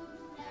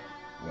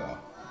 Well,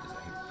 there's a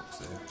heap of books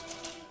there.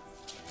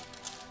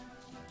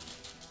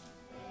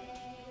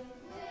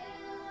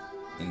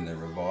 In the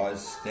Revised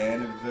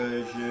Standard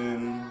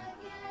Version,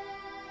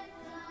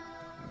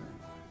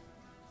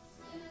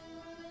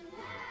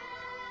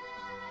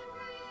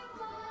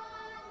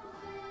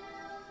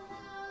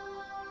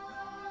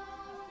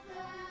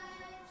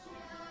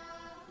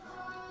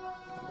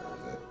 where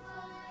is it?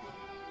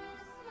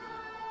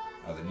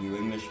 The New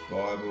English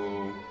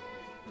Bible,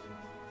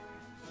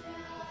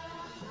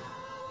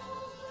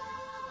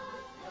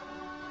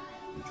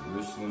 the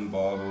Jerusalem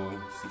Bible,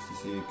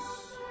 66.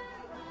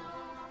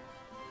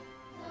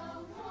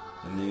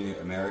 The New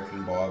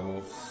American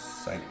Bible,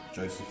 St.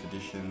 Joseph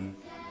Edition,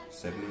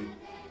 70.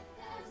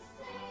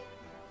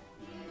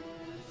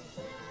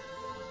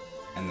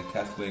 And the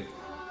Catholic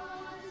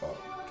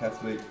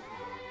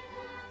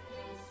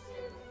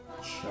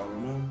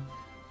Chalna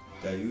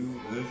Deu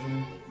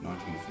version,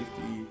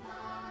 1950,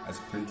 as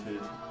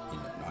printed in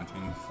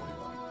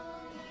 1941.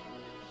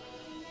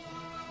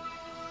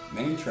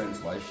 Many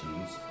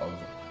translations of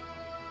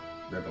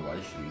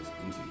Revelations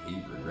into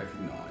Hebrew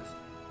recognize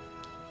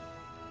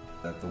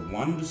that the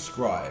one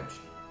described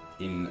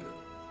in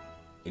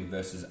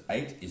verses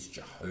 8 is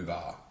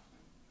Jehovah.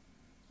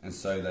 And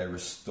so they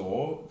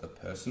restore the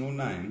personal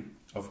name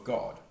of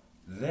God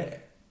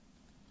there.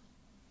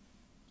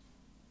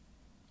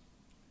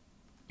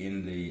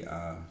 In the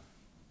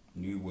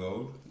New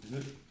World, is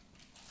it?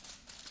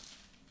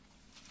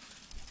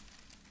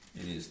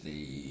 It is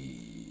the...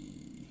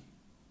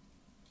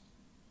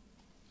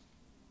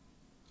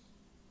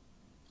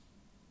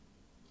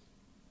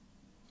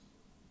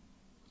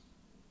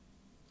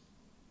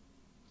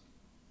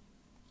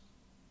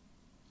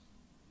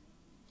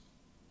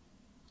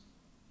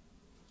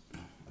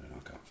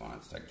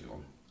 It's taken too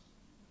long.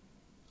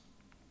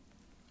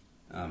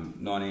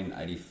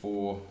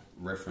 1984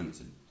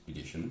 reference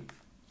edition.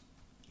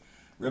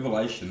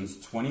 Revelations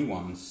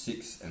 21,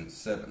 6 and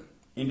 7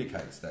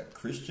 indicates that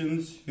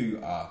Christians who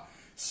are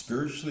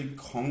spiritually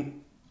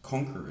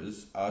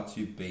conquerors are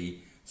to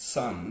be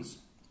sons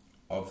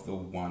of the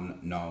one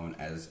known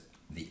as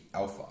the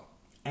Alpha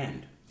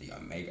and the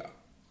Omega.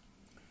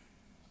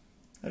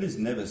 That is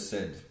never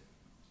said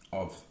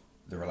of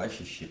the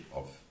relationship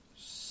of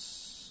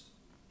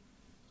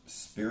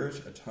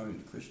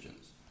Spirit-atoned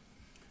Christians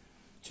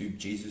to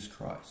Jesus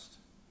Christ.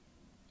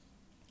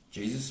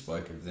 Jesus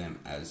spoke of them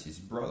as his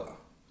brother.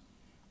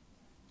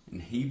 In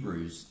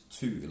Hebrews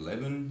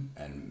 2:11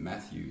 and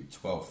Matthew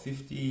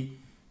 12:50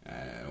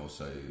 and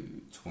also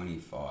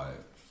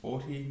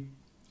 25:40.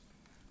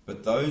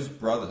 But those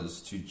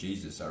brothers to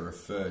Jesus are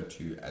referred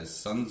to as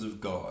sons of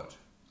God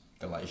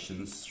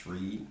Galatians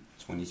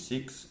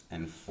 3:26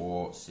 and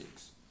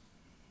 4:6.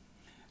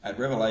 At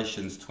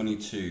Revelations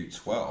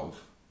 22:12,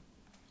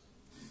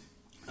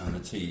 on the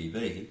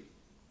TEV,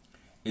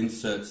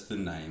 inserts the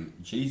name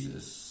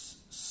Jesus,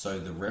 so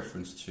the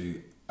reference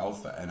to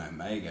Alpha and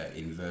Omega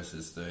in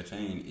verses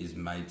 13 is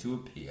made to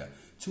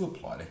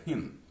apply to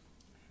him.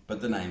 But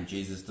the name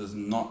Jesus does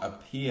not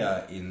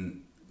appear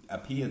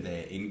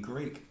there in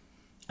Greek,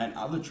 and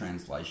other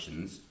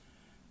translations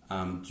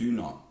do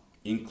not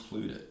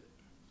include it.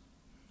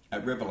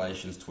 At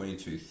Revelations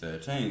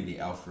 22:13, the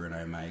Alpha and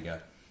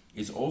Omega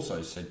is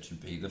also said to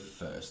be the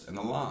first and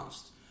the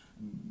last,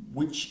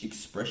 which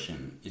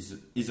expression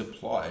is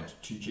applied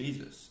to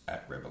Jesus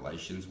at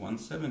Revelations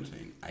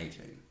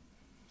 1:17-18.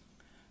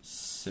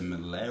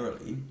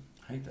 Similarly,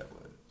 I hate that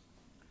word,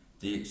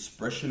 the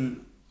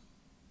expression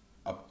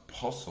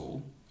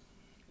apostle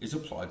is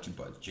applied to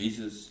both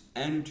Jesus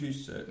and to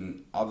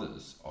certain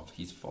others of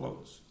his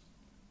followers.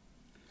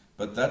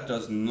 But that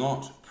does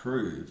not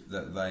prove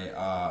that they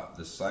are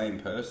the same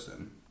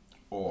person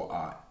or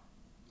are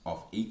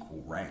of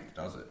equal rank,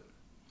 does it?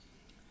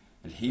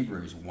 In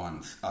Hebrews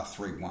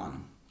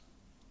 3:1,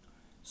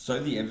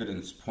 so the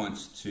evidence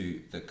points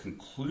to the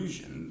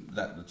conclusion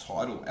that the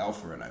title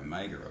Alpha and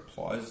Omega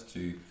applies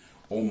to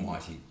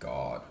Almighty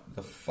God,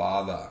 the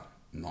Father,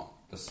 not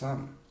the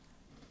Son.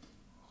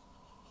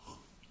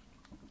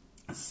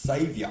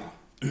 Saviour.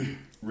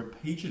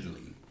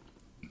 Repeatedly,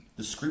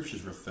 the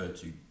scriptures refer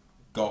to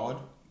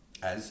God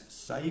as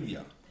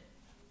Saviour.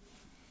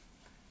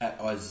 At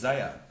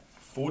Isaiah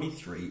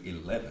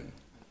 43:11,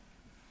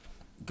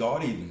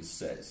 God even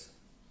says,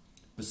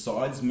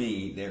 "Besides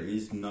me, there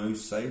is no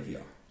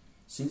Saviour."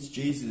 Since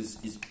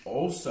Jesus is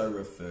also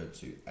referred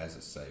to as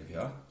a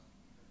Saviour,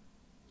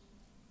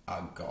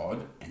 are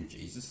God and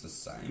Jesus the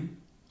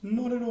same?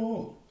 Not at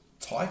all.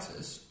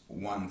 Titus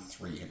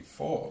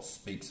 1:3-4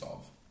 speaks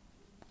of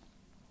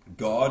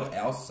God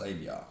our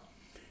Saviour,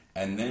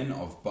 and then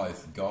of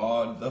both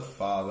God the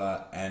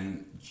Father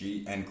and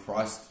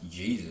Christ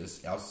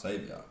Jesus our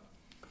Saviour.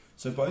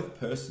 So both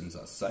persons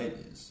are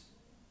Saviours.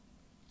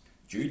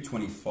 Jude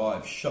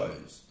 25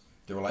 shows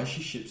the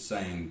relationship,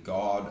 saying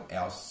God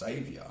our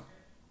Saviour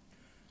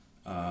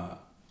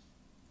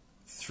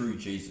through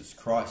Jesus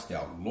Christ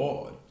our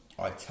Lord,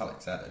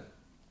 italics added.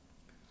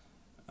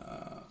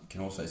 You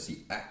can also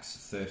see Acts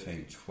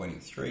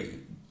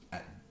 13:23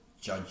 at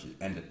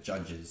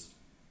Judges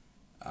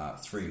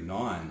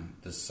 3:9,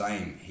 the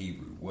same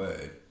Hebrew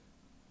word,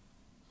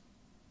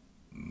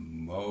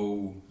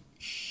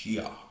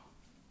 Moshiach,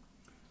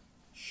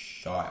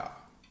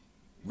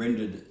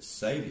 rendered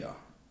Saviour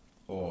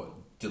or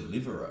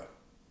Deliverer,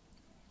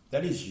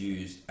 that is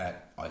used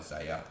at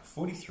Isaiah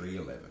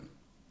 43:11,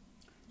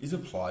 is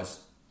applied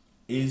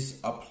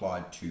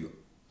to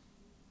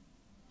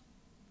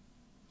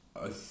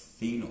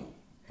Othenel,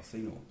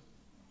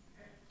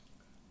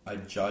 a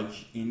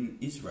judge in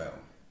Israel.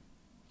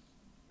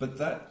 But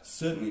that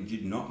certainly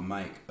did not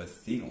make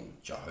Othenel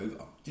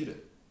Jehovah, did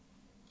it?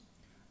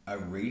 A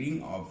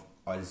reading of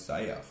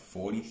Isaiah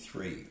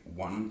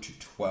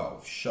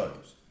 43:1-12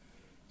 shows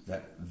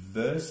that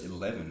verse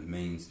 11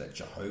 means that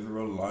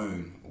Jehovah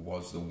alone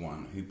was the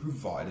one who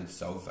provided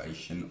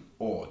salvation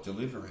or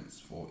deliverance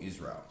for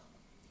Israel.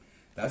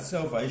 That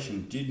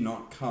salvation did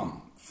not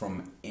come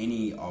from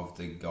any of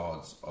the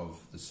gods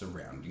of the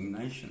surrounding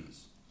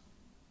nations.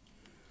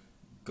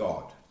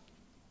 God.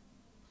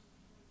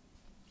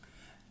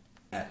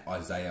 At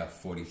Isaiah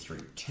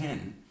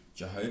 43:10,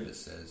 Jehovah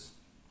says,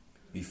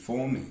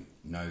 "Before me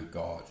no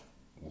God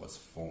was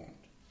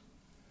formed,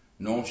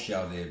 nor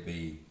shall there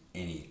be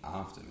any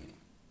after me."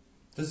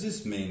 Does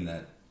this mean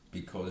that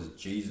because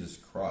Jesus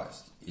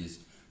Christ is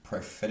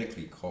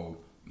prophetically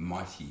called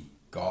Mighty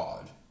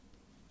God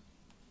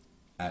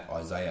at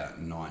Isaiah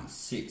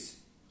 9:6,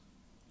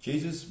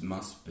 Jesus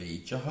must be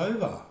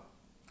Jehovah?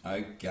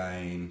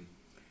 Again,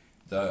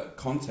 the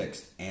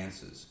context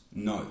answers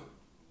no.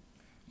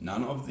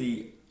 None of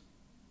the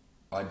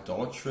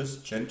idolatrous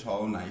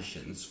Gentile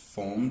nations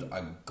formed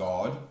a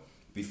god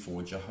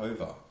before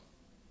Jehovah,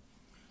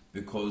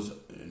 because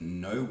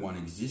no one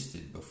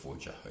existed before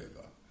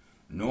Jehovah,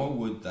 nor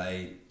would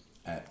they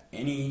at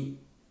any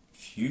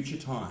future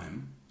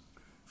time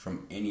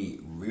from any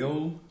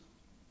real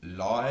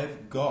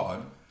live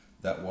God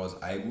that was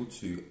able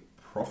to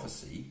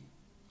prophesy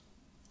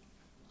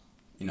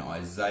in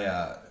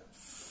Isaiah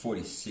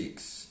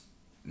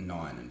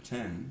 46:9 and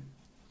 10.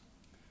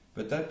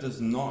 But that does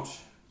not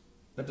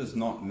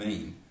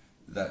mean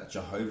that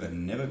Jehovah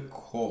never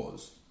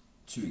caused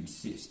to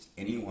exist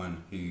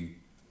anyone who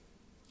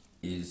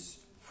is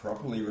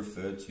properly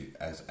referred to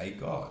as a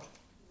god.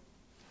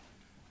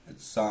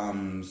 It's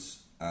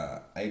Psalms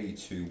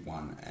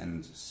 82:1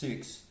 and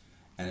 6,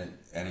 and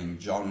in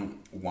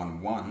John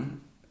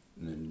 1:1,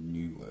 the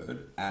new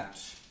word,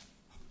 at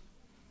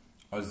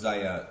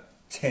Isaiah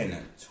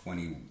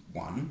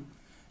 10:21,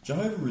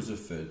 Jehovah is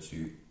referred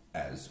to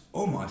as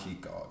Almighty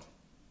God,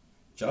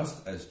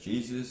 just as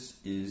Jesus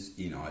is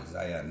in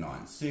Isaiah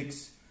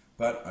 9:6,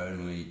 but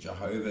only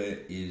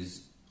Jehovah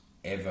is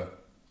ever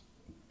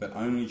but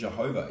only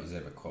Jehovah is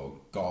ever called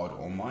God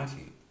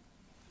Almighty.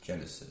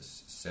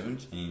 Genesis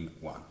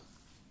 17:1.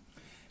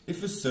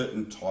 If a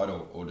certain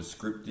title or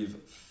descriptive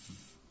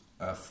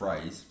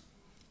phrase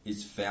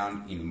is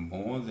found in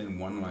more than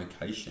one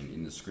location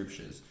in the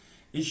scriptures,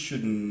 it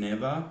should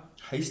never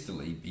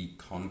hastily be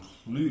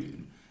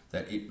concluded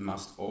that it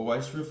must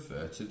always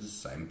refer to the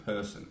same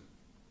person.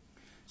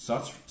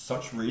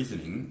 Such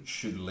reasoning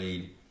should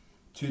lead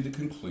to the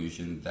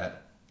conclusion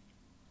that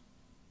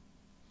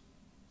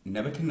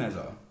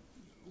Nebuchadnezzar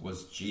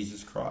was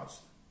Jesus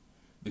Christ,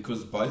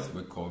 because both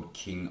were called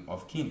King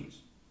of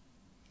Kings.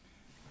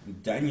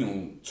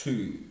 Daniel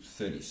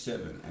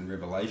 2:37 and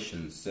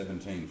Revelation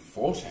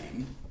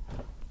 17:14,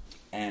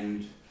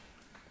 and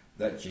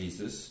that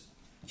Jesus'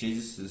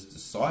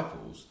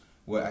 disciples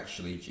were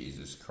actually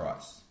Jesus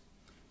Christ,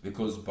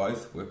 because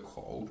both were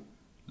called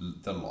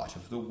the light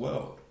of the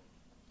world.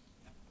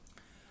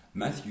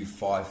 Matthew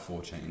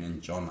 5:14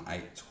 and John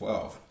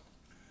 8:12.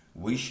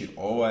 We should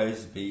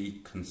always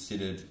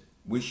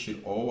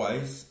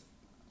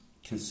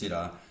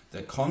consider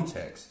the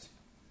context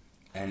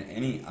and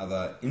any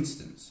other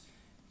instance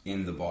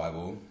in the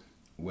Bible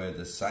where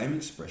the same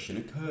expression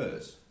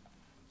occurs.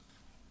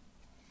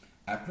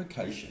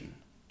 Application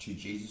to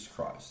Jesus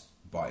Christ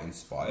by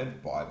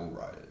inspired Bible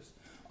writers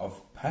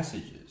of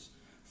passages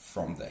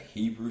from the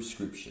Hebrew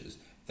scriptures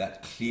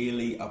that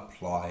clearly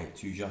apply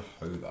to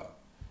Jehovah.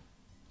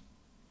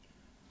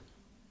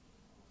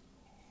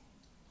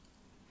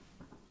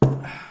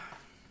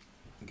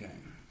 Okay.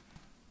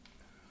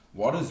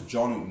 Why does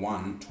John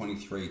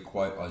 1:23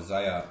 quote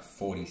Isaiah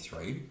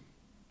 43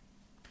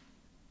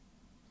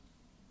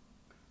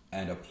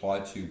 and apply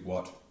to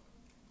what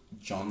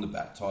John the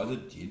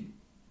Baptizer did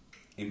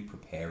in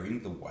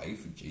preparing the way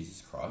for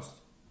Jesus Christ?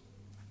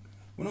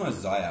 When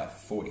Isaiah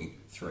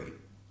 43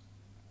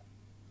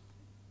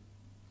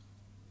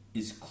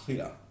 is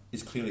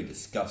clearly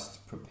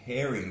discussed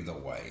preparing the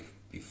way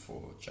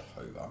before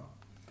Jehovah,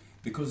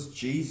 because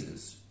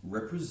Jesus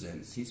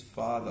represents his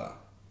Father.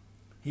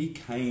 He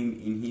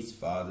came in his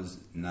Father's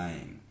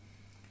name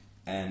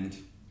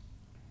and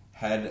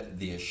had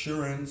the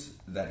assurance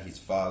that his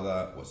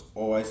Father was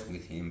always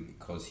with him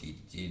because he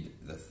did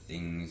the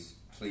things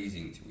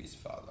pleasing to his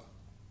Father.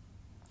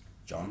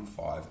 John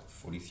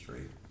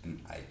 5:43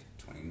 and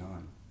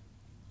 8:29.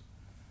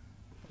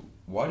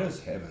 Why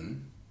does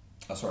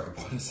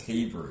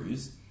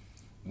Hebrews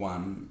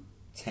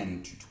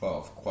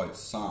 1:10-12 quote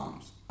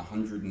Psalms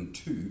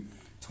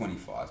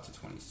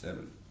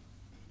 102:25-27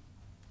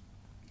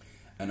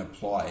 and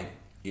apply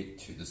it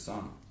to the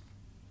Son?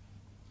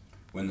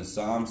 When the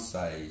Psalm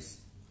says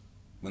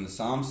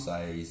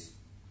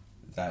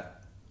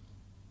that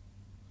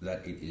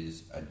it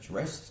is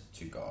addressed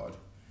to God,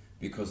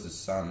 because the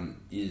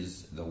Son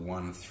is the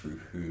one through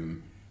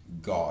whom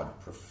God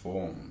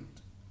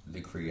performed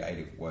the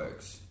creative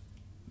works,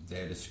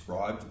 they're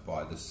described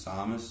by the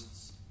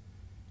psalmists.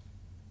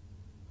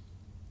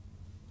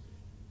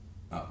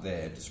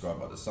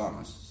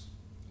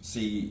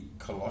 See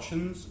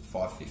Colossians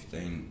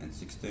 5:15 and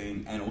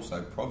 16, and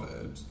also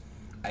Proverbs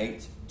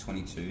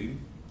 8:22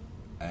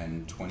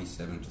 and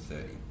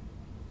 27-30.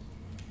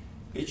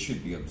 It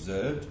should be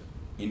observed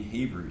in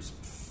Hebrews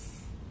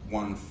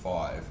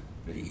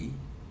 1:5b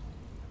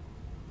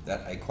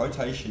that a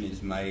quotation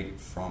is made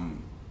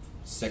from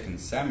 2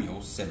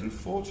 Samuel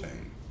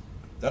 7:14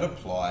 that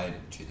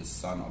applied to the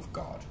Son of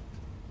God,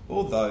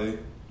 although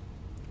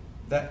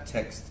that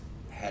text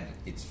had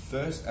its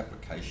first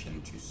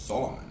application to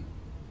Solomon.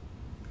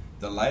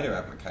 The later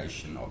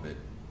application of it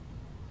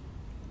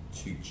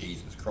to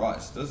Jesus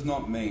Christ does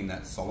not mean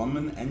that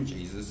Solomon and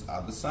Jesus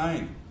are the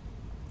same.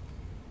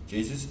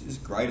 Jesus is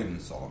greater than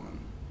Solomon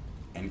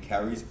and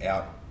carries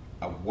out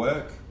a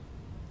work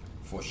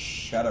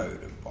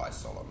foreshadowed by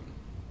Solomon.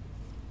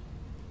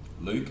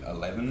 Luke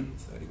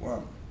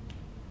 11:31.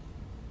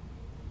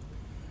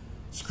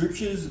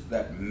 Scriptures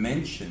that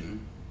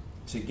mention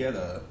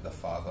together the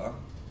Father,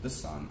 the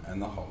Son,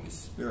 and the Holy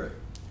Spirit.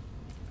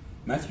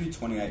 Matthew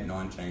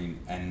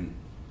 28:19 and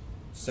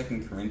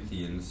 2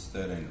 Corinthians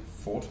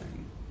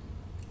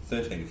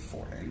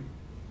 13:14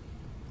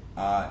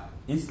 are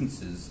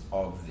instances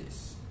of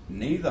this.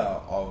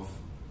 Neither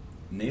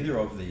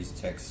of these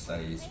texts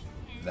says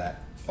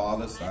that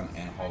Father, Son,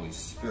 and Holy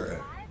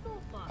Spirit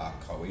are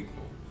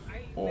co-equal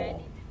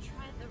or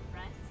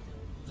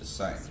the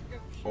same,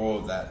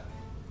 or that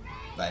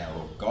they are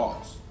all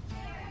gods,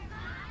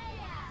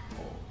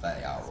 or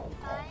they are all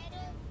God.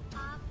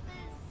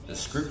 The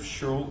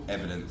scriptural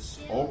evidence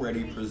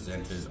already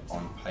presented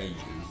on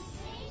pages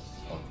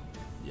of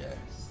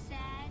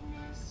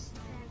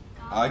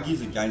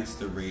argues against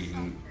the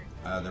reading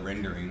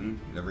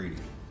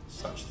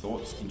such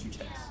thoughts into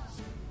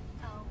texts.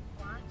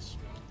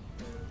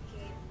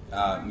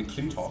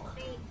 McClintock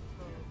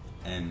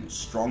and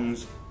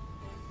Strong's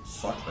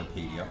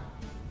Cyclopedia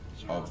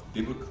of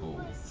Biblical,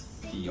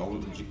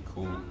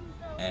 Theological,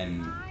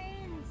 and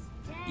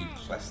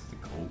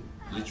Ecclesiastical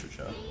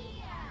Literature,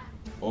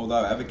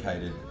 although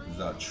advocated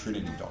the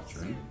Trinity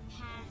doctrine,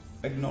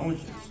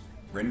 acknowledges,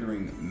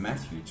 rendering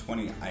Matthew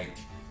 28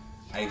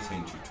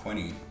 18 to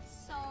 20.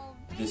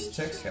 This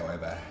text,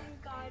 however,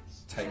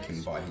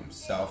 taken by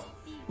himself,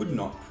 would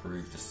not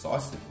prove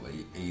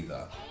decisively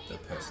either the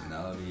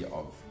personality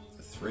of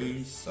the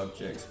three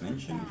subjects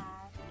mentioned,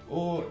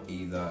 or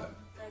either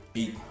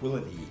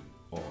equality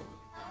or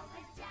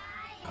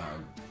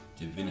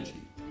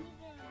divinity.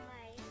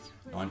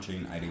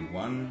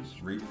 1981,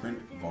 reprint,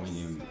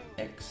 volume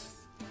X,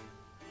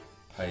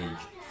 page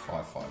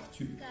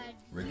 552.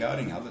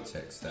 Regarding other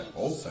texts that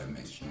also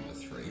mention the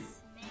three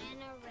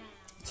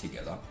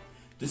together,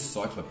 this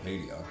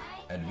cyclopedia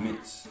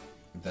admits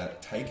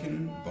that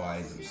taken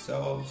by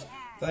themselves,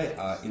 they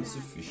are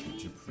insufficient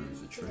to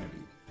prove the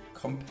Trinity.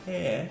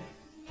 Compare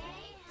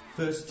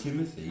 1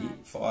 Timothy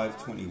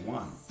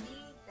 5:21,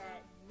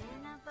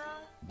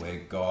 where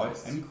God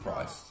and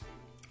Christ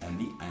and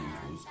the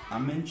angels are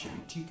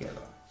mentioned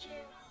together.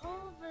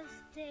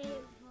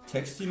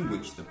 Text in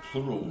which the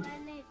plural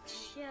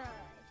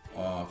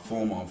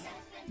form of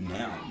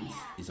nouns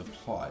is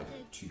applied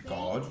to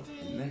God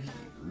in the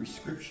Hebrew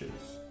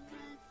scriptures.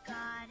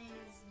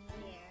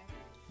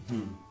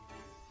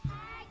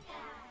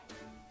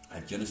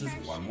 At Genesis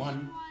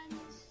 1:1,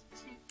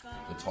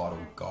 the title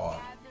God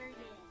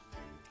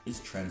is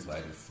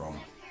translated from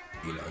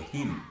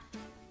Elohim,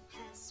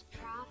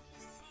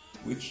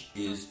 which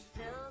is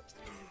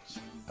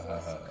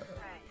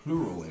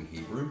plural in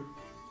Hebrew.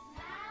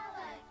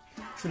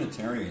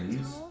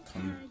 Trinitarians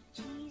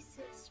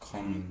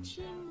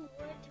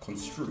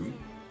construe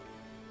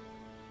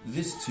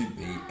this to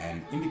be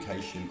an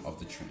indication of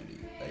the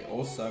Trinity. They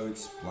also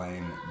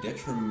explain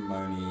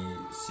Deuteronomy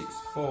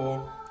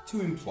 6:4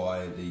 to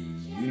imply the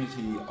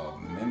unity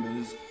of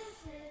members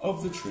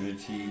of the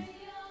Trinity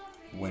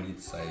when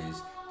it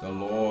says, "The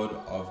Lord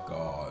of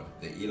God,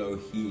 the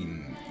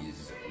Elohim,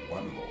 is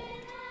one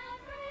Lord."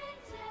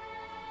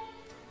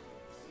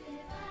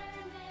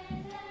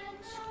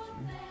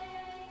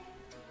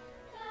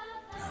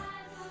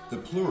 The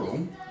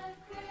plural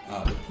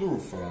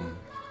form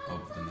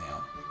of the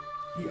noun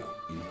here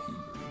in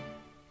Hebrew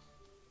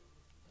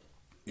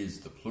is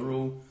the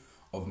plural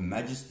of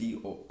majesty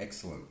or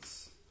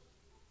excellence.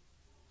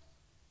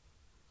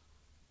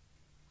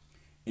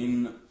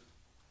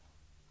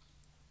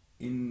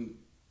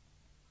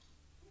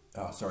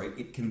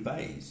 It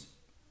conveys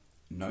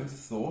no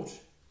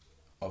thought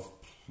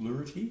of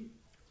plurality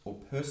or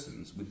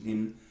persons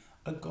within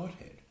a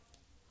Godhead.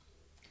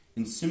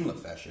 In similar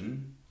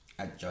fashion,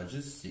 at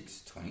Judges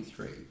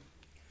 6:23,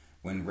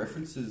 when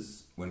reference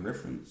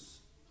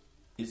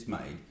is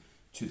made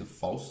to the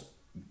false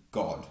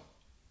god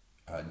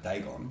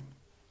Dagon,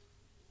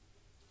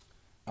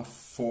 a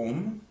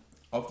form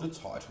of the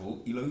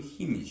title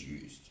Elohim is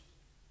used.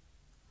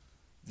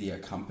 The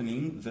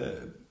accompanying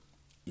verb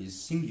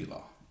is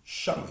singular,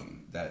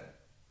 showing that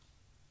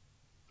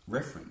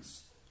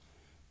reference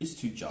is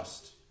to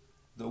just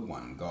the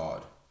one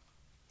God.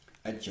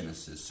 At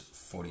Genesis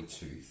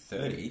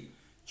 42:30,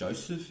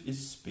 Joseph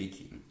is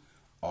spoken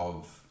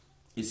of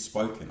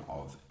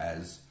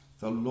as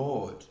the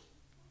Lord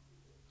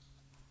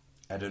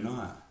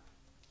Adonai,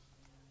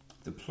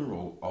 the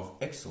plural of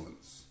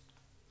excellence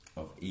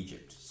of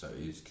Egypt. So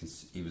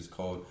he was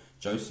called,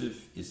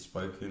 Joseph is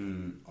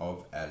spoken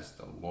of as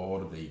the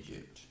Lord of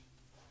Egypt.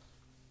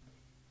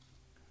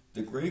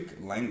 The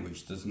Greek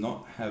language does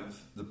not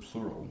have the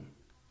plural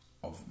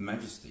of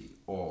majesty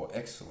or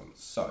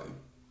excellence. So,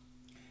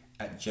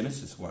 at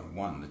Genesis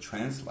 1:1, the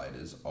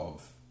translators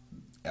of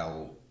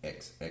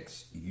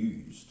LXX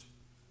used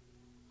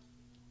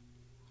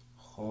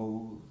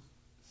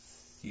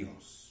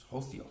Hotheos,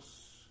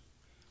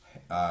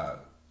 a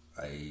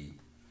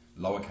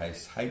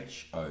lowercase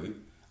ho,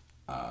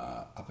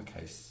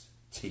 uppercase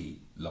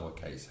t,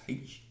 lowercase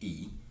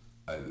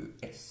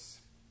heos.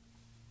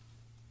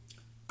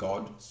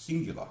 God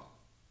singular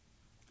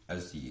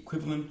as the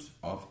equivalent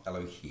of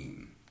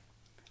Elohim.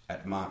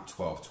 At Mark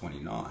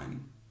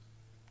 12:29,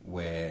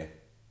 where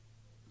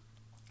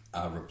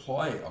a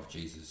reply of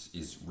Jesus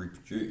is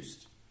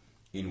reproduced,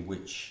 in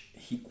which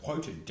he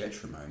quoted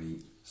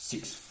Deuteronomy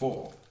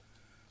 6:4,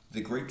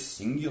 the Greek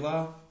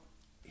singular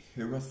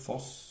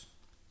hierothos,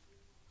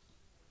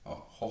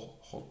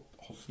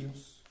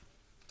 Hotheos,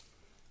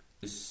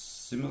 is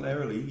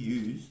similarly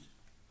used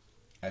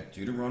at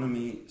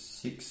Deuteronomy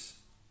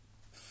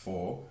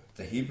 6:4.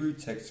 The Hebrew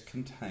text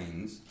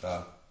contains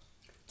the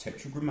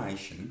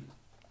tetragrammation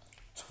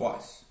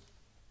twice,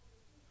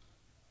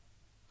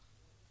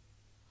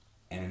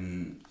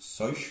 and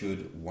so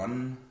should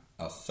more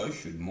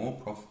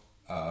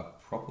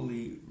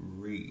properly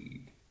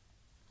read.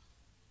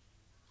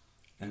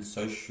 And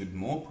so should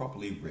more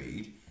properly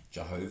read,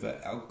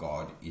 Jehovah our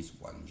God is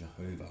one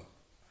Jehovah.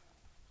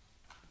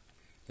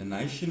 The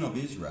nation of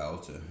Israel,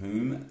 to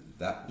whom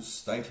that was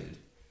stated,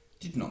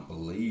 did not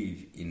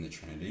believe in the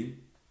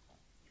Trinity.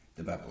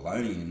 The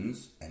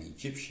Babylonians and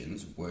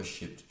Egyptians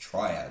worshipped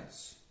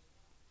triads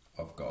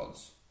of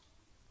gods,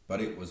 but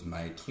it was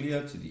made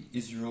clear to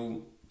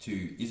Israel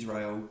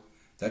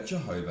that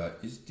Jehovah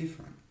is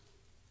different.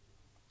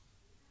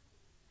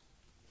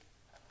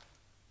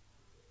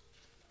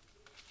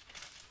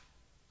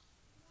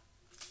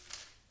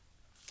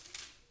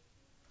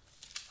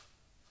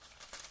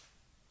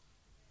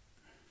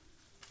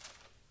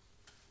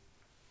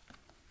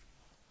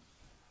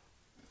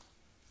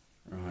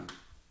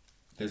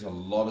 There's a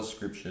lot of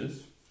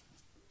scriptures.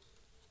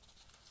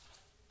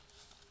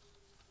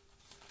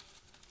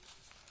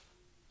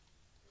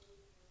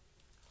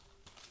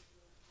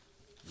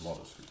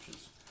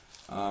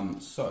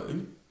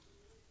 So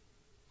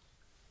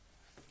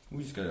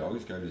I'll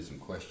just go to some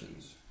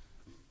questions.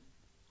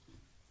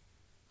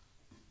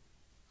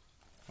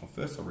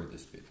 First I'll read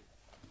this bit.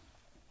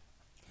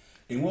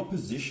 In what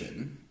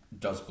position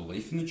does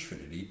belief in the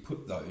Trinity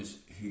put those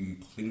who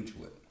cling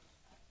to it?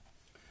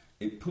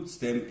 It puts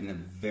them in a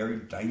very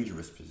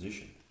dangerous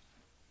position.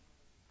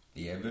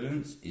 The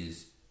evidence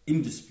is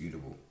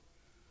indisputable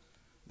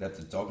that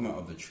the dogma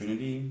of the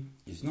Trinity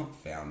is not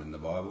found in the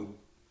Bible,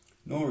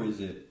 nor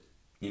is it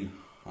in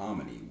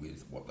harmony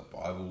with what the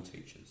Bible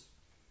teaches.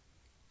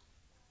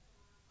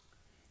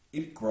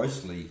 It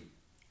grossly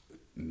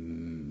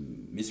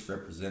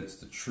misrepresents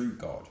the true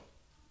God.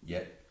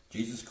 Yet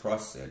Jesus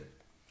Christ said,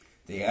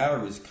 "The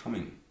hour is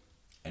coming,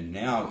 and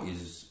now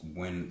is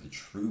when the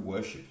true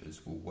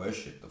worshippers will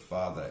worship the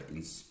Father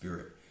in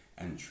spirit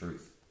and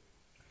truth.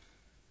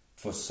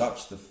 For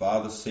such the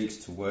Father seeks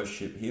to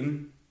worship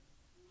him."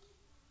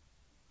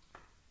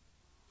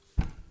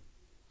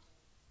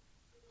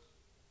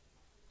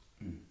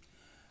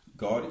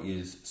 God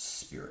is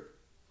spirit,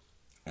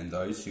 and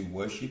those who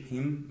worship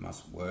him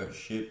must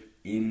worship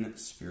in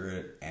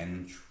spirit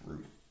and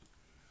truth.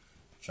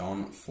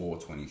 John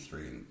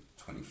 4:23 and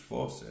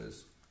 24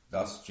 says,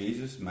 "Thus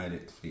Jesus made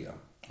it clear,"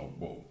 it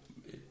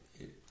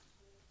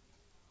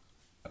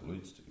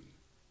alludes to.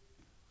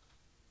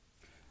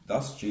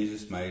 "Thus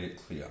Jesus made it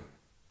clear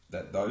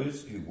that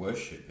those who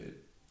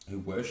worship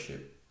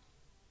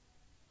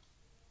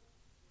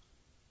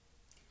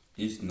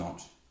is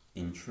not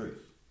in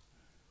truth."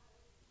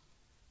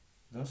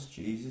 Thus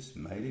Jesus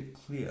made it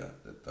clear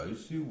that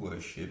those who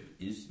worship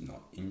is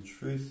not in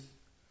truth,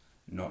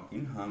 not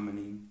in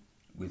harmony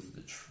with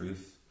the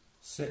truth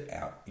set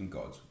out in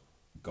God's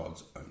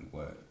own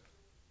word.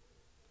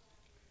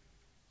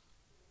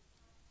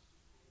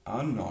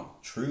 Are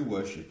not true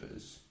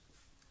worshippers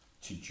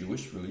to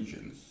Jewish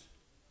religious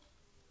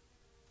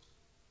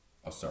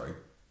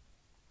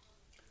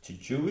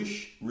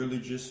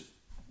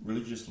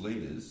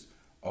leaders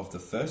of the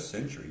first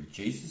century,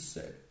 Jesus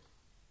said,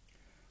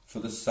 "For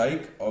the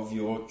sake of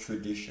your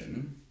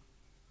tradition,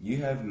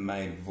 you have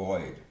made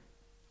void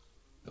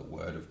the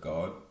word of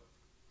God,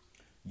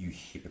 you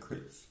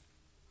hypocrites."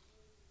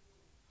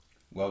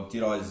 Well,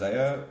 did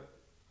Isaiah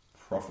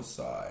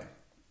prophesy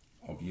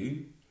of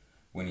you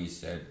when he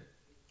said,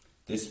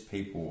 "This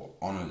people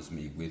honors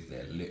me with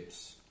their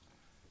lips,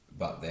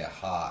 but their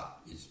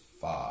heart is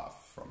far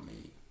from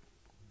me.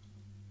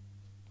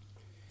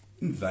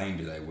 In vain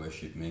do they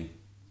worship me,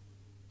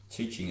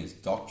 teaching as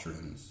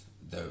doctrines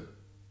the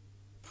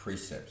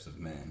precepts of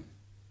man."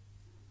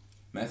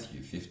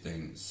 Matthew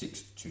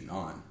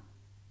 15:6-9.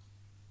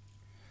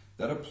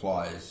 That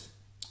applies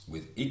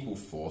with equal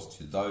force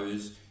to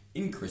those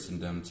in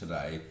Christendom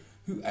today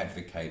who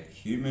advocate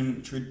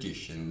human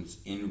traditions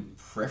in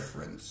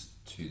preference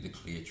to the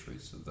clear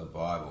truths of the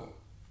Bible.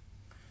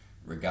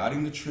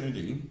 Regarding the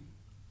Trinity,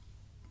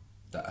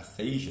 the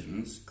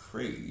Ephesians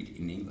Creed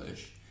in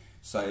English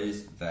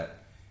says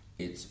that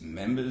its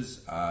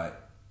members are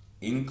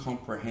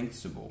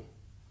incomprehensible.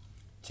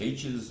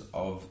 Teachers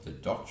of the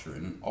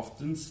doctrine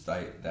often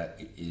state that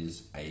it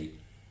is a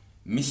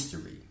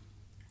mystery.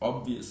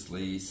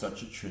 Obviously,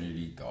 such a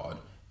Trinity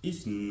God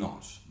is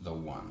not the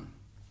one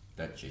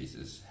that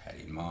Jesus had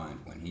in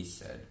mind when he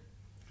said,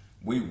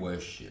 "We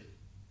worship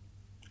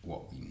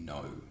what we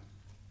know."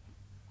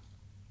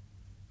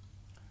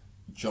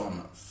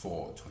 John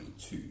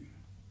 4:22.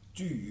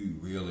 Do you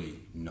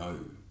really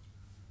know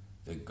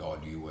the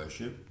God you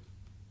worship?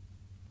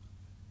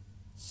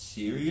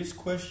 Serious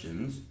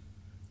questions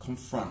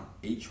confront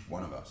each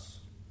one of us.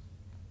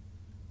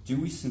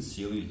 Do we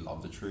sincerely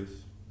love the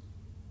truth?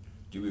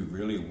 Do we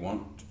really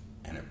want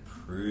an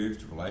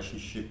approved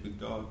relationship with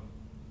God?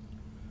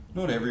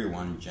 Not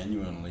everyone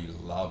genuinely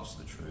loves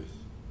the truth.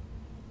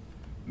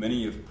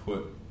 Many have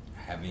put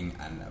having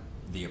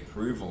the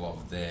approval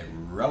of their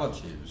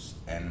relatives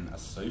and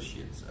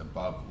associates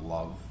above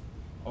love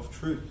of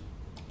truth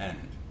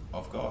and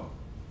of God.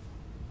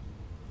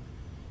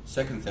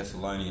 2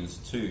 Thessalonians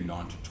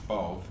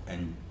 2:9-12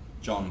 and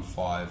John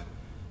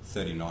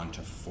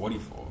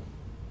 5:39-44.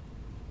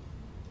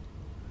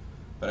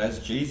 But as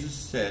Jesus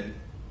said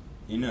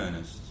in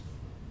earnest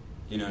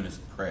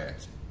prayer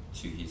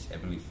to his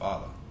heavenly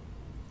Father,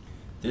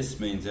 this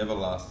means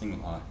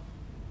everlasting life.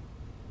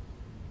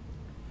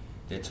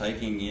 They're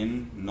taking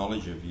in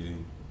knowledge of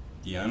you,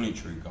 the only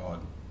true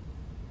God,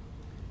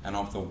 and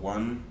of the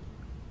one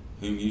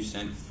whom you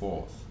sent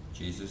forth,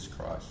 Jesus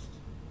Christ.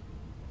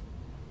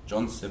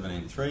 John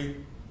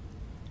 17:3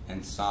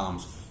 and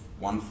Psalms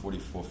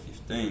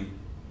 144:15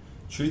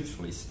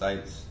 truthfully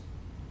states,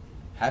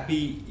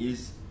 "Happy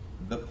is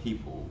the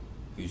people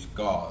whose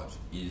God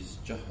is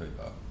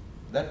Jehovah."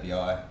 That be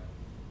I.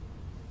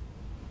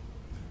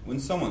 When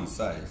someone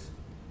says,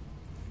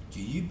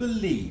 "Do you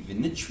believe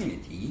in the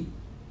Trinity?"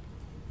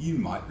 you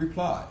might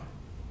reply,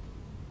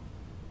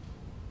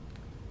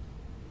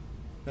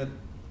 that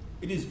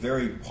it is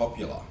very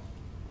popular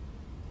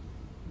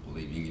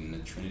believing in the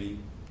Trinity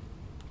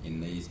in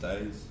these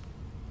days.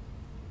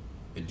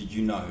 But did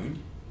you know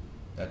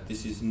that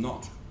this is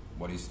not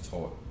what is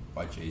taught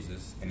by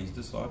Jesus and his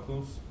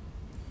disciples?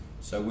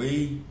 So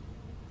we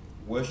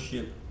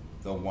worship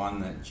the one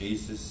that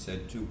Jesus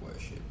said to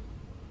worship.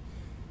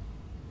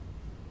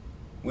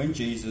 When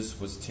Jesus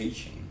was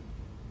teaching,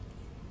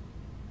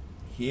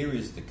 here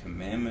is the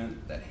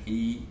commandment that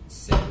he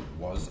said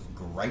was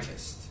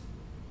greatest.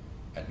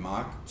 At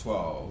Mark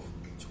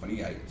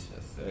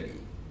 12:28-30,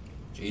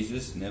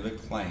 Jesus never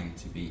claimed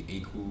to be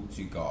equal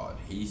to God.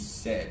 He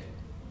said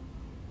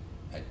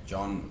at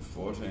John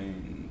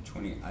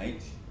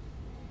 14:28,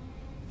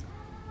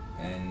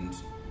 and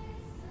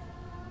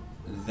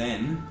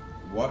then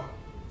what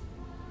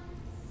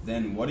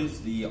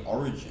is the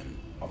origin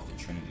of the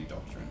Trinity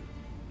doctrine?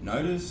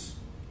 Notice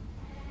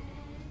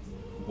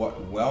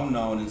what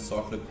well-known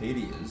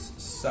encyclopedias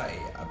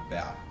say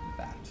about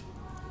that.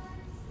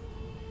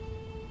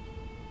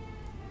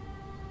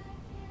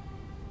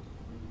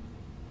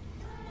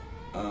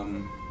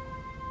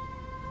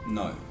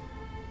 No.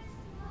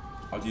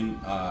 I do.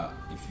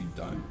 If you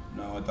don't,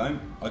 no, I don't.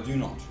 I do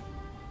not.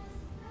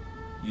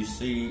 You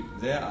see,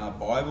 there are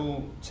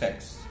Bible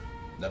texts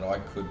that I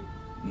could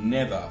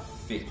never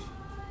fit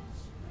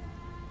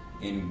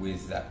in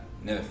with that.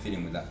 Never fit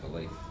in with that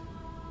belief.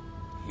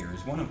 Here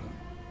is one of them: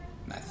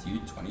 Matthew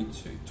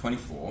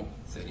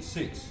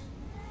 24:36.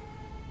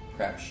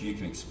 Perhaps you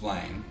can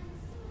explain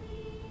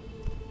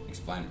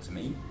it to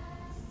me.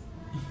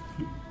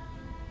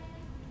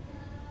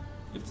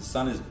 If the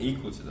Son is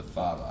equal to the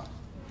Father,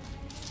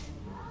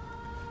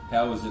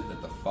 how is it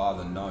that the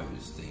Father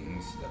knows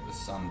things that the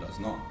Son does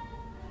not?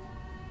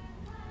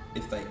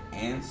 If they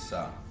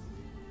answer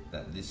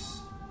that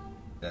this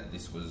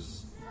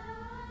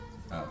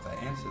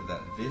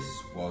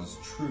was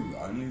true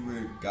only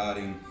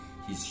regarding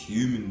his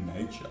human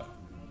nature,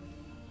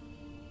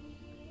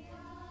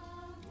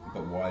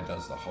 but why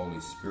does the Holy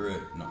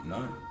Spirit not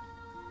know?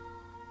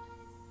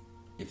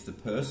 If the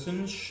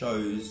person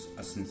shows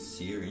a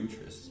sincere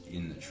interest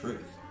in the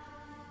truth,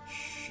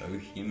 show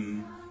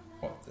him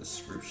what the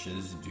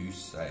scriptures do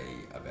say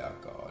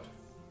about God.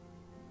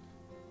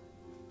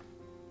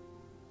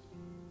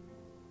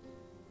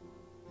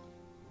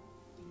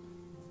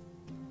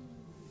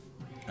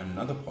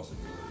 Another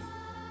possibility: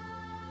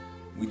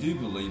 we do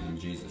believe in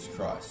Jesus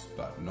Christ,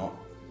 but not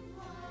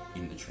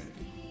in the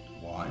Trinity.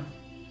 Why?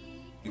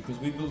 Because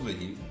we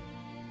believe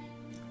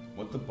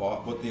what the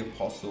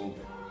Apostle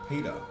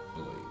Peter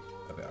believed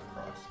about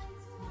Christ.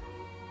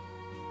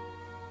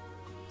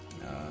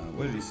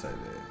 What did he say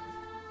there?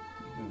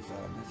 It was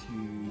Matthew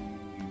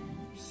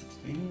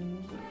 16,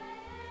 was it?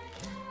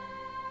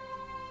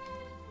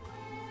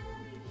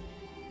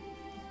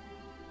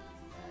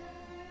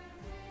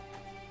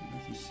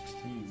 Matthew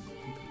 16.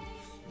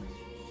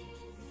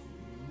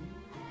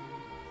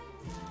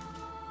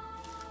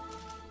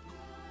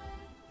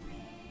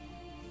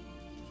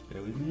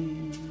 Bear with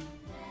me.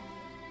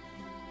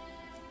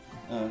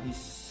 He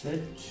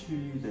said to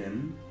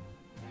them,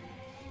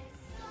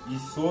 you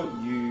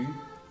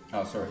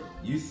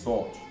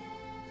thought,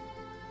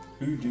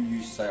 who do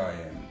you say I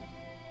am?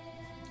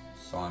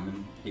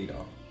 Simon Peter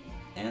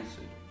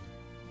answered,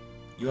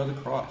 you are the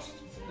Christ,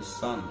 the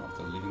Son of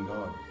the living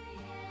God.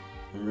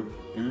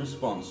 In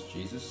response,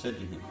 Jesus said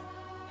to him,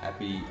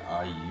 happy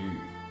are you,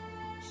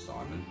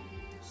 Simon,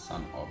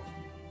 son of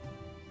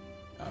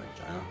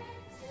Jonah,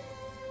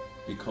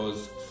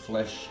 because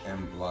flesh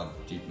and blood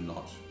did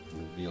not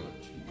reveal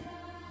it to you,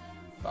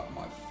 but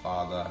my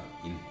Father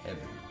in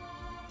heaven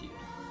did.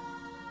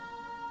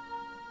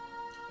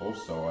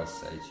 Also I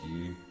say to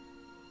you,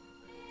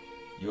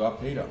 you are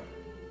Peter,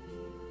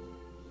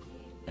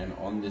 and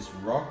on this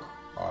rock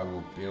I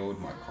will build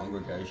my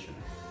congregation,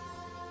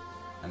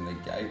 and the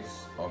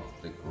gates of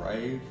the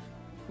grave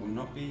will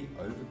not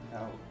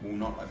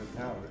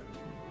overpower it.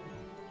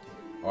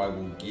 I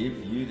will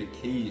give you the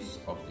keys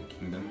of the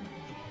kingdom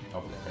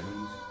of the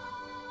heavens,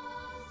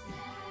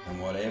 and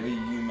whatever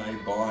you may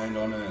bind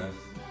on earth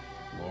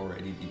will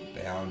already be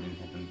bound in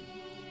heaven,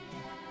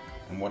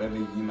 and whatever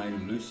you may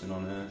loosen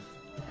on earth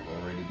will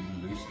already be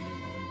loosened in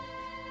heaven.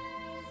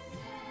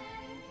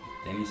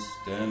 Then he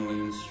sternly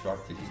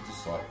instructed his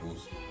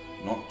disciples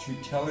not to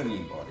tell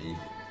anybody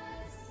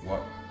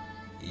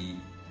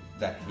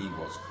that he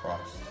was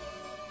Christ.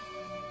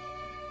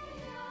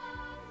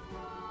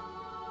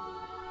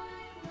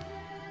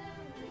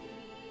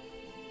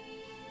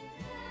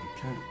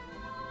 Okay.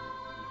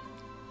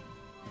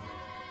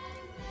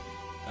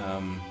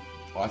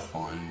 I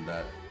find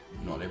that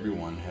not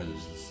everyone has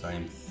the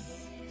same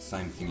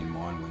thing in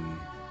mind when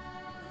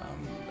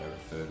they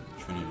refer to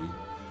the Trinity.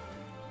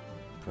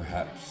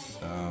 Perhaps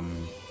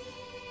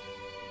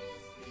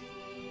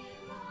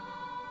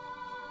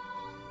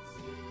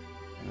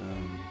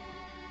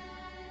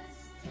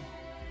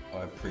I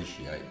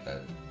appreciate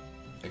that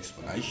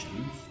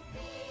explanations,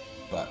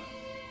 but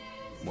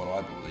what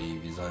I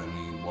believe is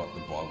only what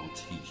the Bible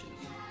teaches.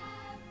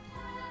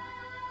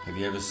 Have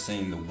you ever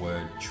seen the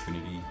word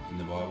Trinity in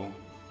the Bible?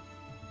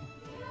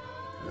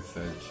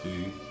 referred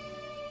to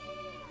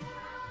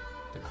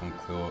the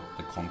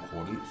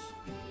concordance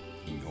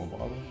in your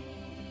Bible?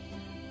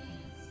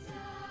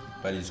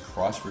 But is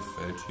Christ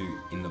referred to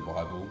in the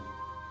Bible?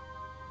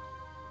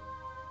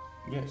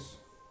 Yes.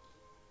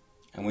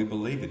 And we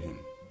believe in him.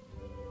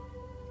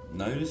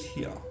 Notice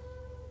here,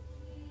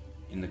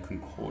 in the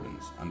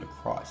concordance under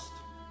Christ,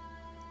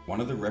 one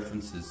of the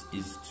references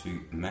is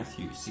to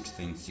Matthew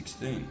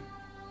 16:16.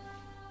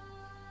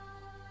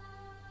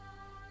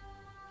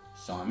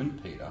 Simon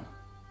Peter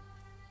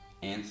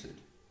answered,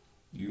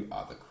 "You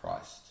are the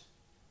Christ,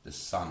 the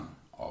Son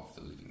of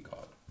the living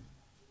God."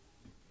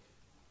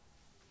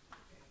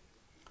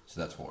 So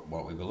that's what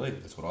we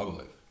believe. That's what I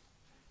believe.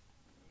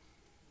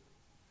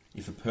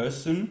 If a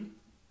person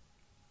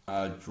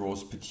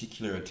draws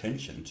particular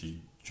attention to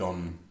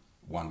John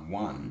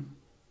 1:1,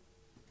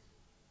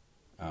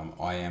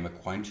 I am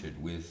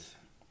acquainted with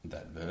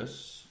that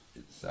verse.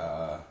 It's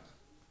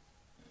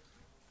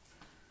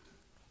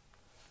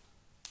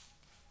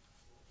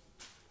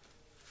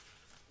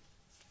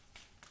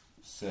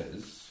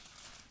says,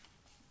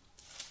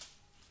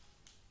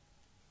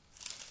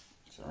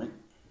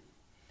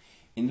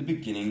 in the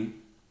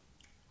beginning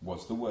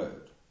was the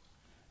Word,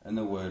 and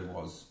the Word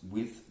was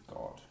with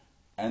God,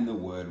 and the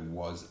Word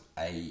was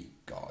a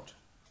God.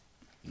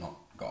 Not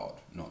God,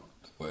 not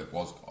the Word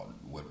was God,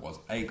 the Word was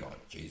a God.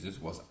 Jesus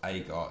was a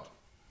God.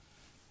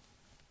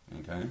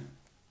 Okay?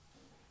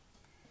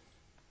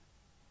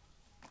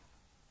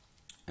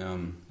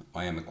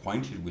 I am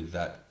acquainted with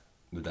that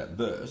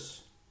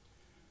verse.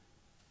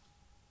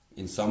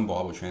 In some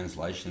Bible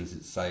translations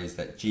it says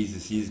that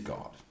Jesus is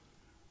God,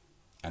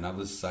 and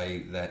others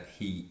say that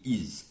he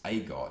is a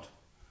God.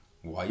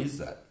 Why is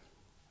that?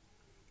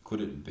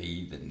 Could it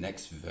be the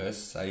next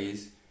verse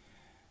says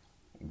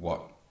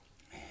what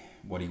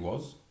he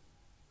was?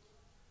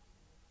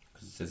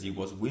 Because it says he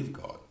was with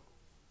God.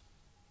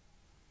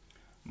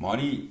 Might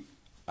it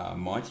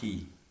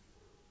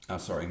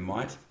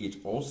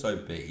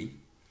also be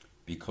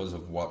because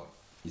of what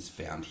is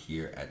found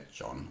here at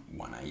John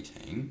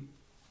 1:18,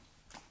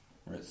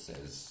 where it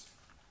says,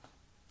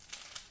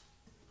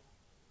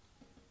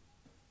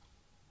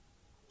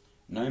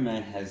 "No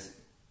man has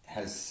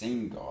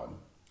seen God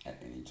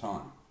at any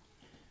time.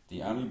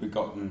 The only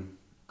begotten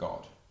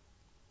God,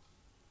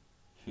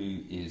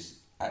 who is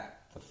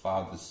at the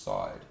Father's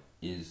side,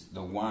 is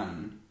the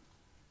one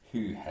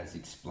who has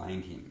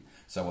explained him."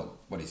 So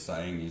what he's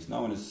saying is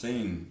no one has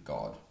seen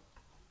God.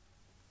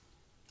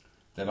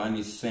 They've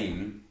only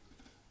seen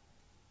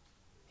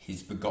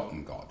his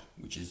begotten God,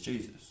 which is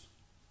Jesus.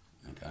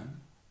 Okay?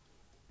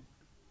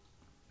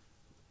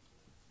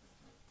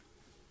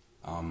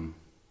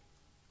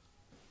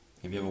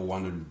 Have you ever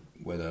wondered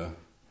whether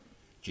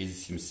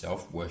Jesus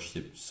himself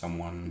worshipped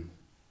someone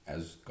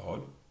as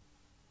God?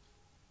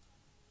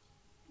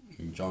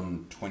 In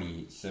John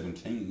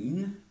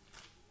 20:17,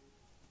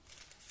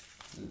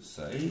 let's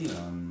say,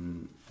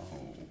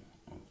 I'll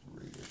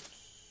read it.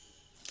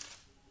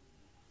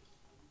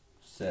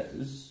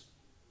 Says,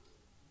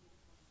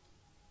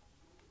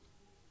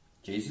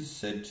 Jesus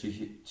said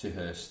to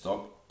her,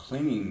 "Stop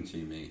clinging to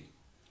me,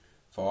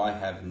 for I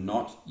have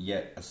not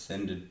yet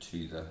ascended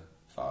to the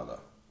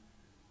Father.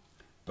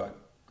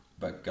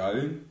 But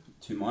go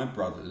to my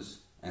brothers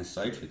and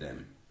say to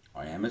them,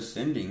 I am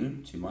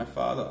ascending to my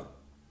Father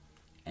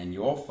and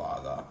your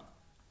Father,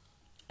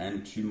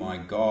 and to my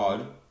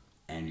God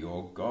and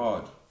your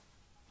God."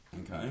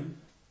 Okay?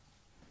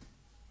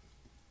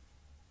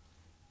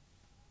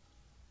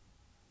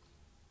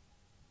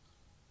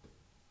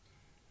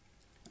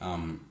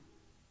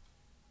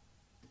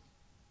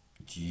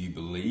 Do you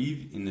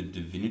believe in the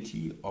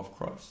divinity of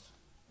Christ?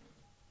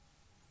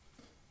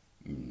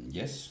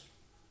 Yes,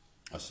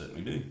 I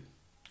certainly do.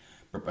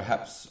 But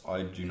perhaps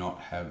I do not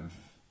have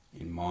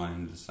in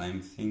mind the same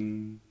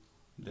thing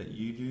that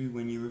you do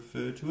when you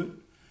refer to it,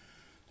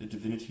 the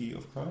divinity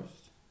of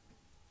Christ.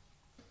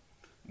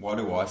 Why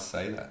do I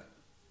say that?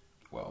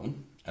 Well,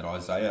 at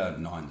Isaiah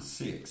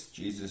 9:6,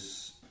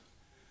 Jesus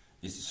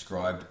is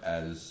described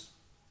as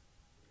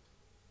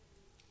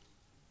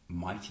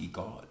mighty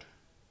God.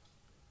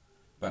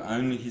 But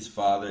only his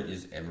Father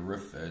is ever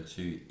referred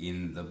to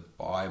in the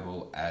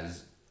Bible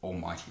as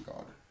Almighty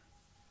God.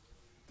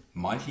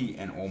 Mighty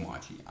and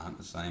almighty aren't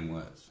the same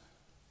words.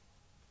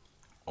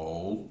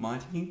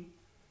 Almighty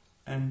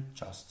and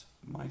just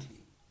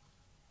mighty.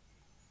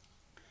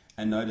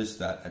 And notice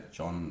that at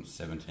John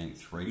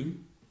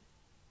 17:3,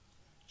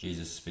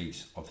 Jesus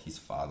speaks of his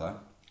Father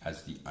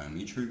as the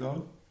only true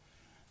God.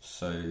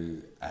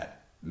 So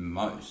at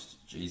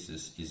most,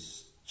 Jesus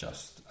is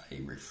just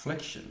a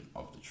reflection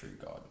of the true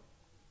God.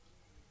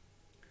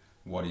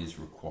 What is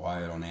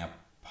required on our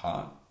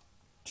part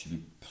to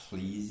be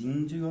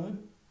pleasing to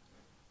God?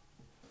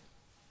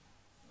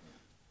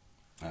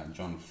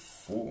 John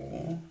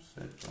 4,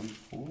 so John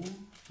 4,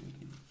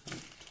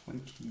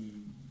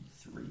 23,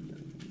 I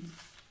believe.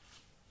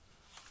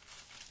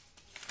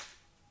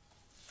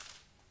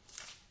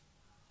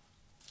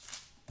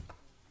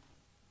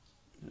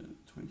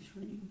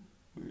 23,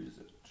 where is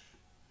it?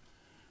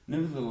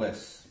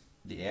 "Nevertheless,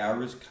 the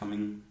hour is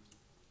coming,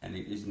 and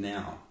it is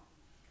now,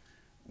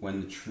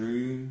 when the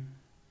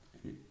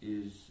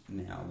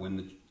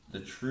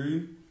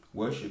true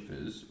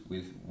worshippers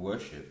will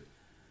worship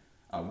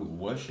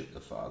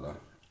the Father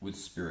with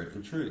spirit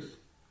and truth.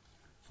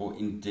 For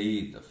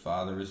indeed the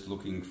Father is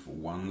looking for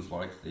ones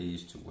like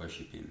these to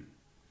worship him.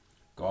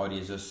 God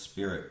is a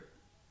spirit,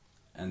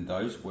 and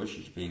those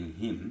worshipping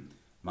him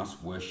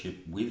must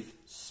worship with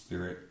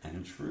spirit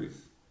and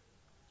truth.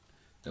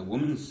 The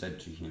woman said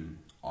to him,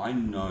 I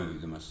know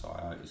the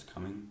Messiah is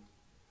coming,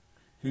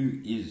 who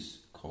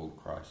is called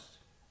Christ.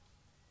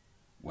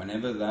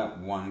 Whenever that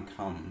one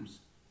comes,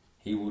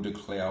 he will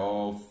declare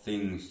all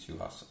things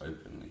to us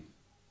openly.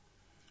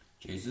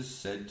 Jesus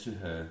said to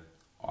her,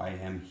 I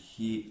am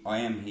he,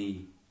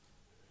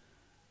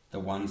 the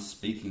one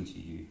speaking to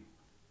you.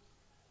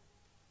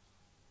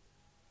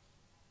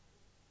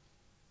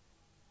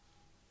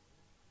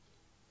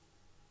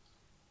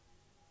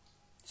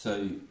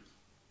 So,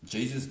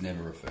 Jesus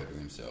never referred to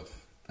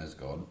himself as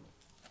God.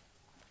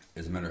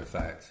 As a matter of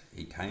fact,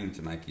 he came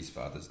to make his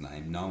Father's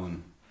name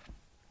known.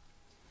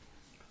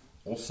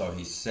 Also,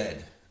 he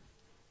said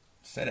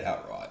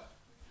outright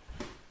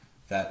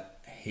that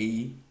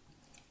he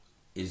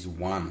is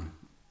one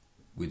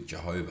with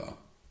Jehovah,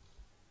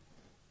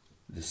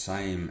 the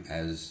same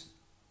as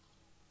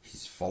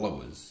his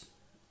followers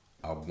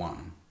are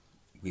one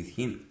with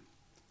him.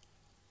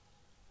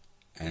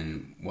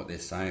 And what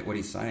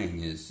he's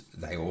saying is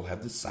they all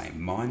have the same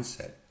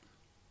mindset.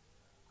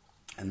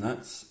 And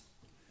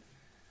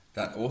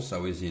that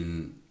also is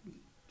in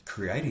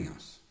creating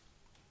us.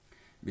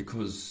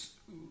 Because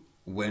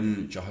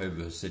when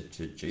Jehovah said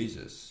to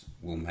Jesus,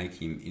 we'll make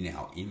him in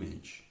our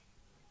image,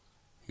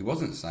 he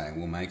wasn't saying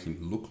we'll make him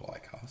look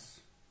like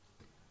us.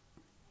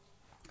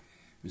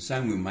 He was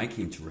saying we'll make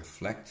him to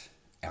reflect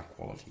our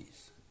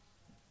qualities.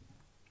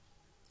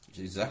 Which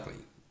is exactly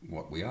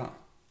what we are.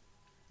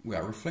 We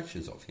are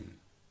reflections of him.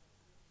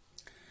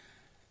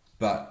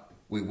 But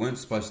we weren't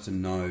supposed to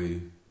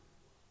know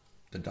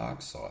the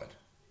dark side.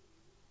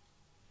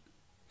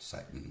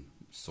 Satan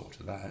saw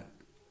to that.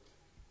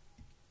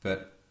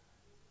 But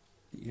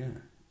yeah,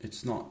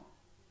 it's not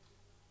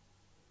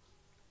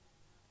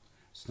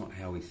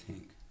how we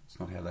think.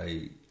 It's not how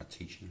they are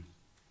teaching.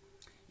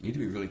 You need to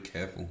be really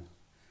careful,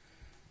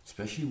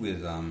 especially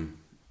with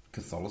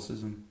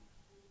Catholicism,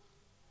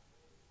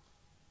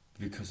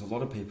 because a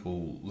lot of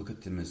people look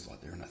at them as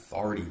like they're an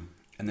authority,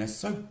 and they're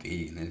so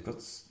big, and they've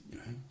got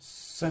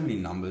so many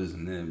numbers,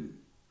 and they're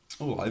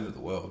all over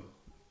the world.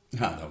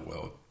 The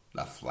world,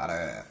 the flat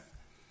earth.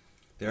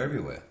 They're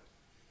everywhere.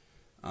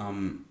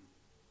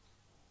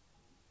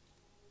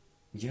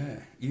 Yeah,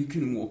 you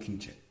can walk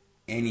into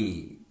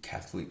any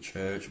Catholic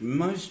church,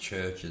 most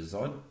churches.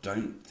 I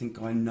don't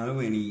think I know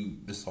any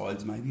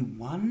besides maybe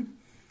one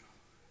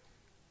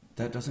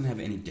that doesn't have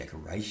any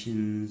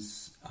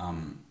decorations,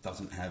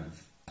 doesn't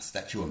have a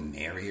statue of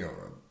Mary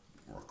or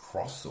a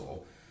cross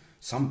or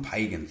some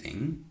pagan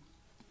thing.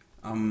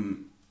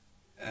 And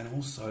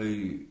also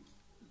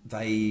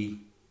they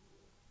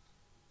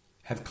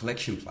have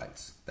collection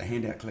plates. They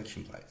hand out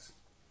collection plates.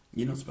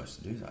 You're not supposed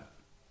to do that.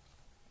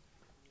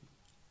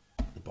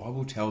 The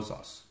Bible tells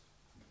us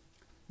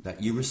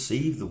that you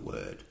receive the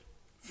word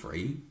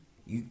free,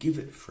 you give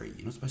it free.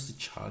 You're not supposed to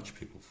charge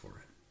people for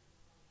it.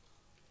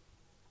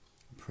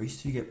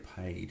 Priests who get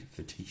paid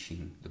for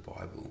teaching the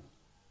Bible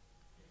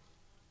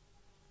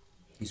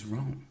is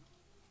wrong.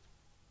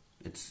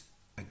 It's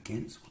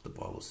against what the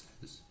Bible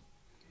says.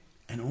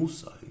 And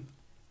also,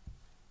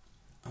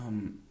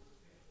 aren't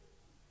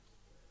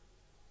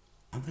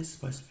they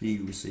supposed to be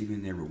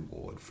receiving their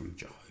reward from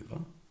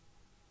Jehovah?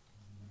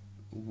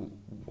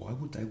 Why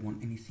would they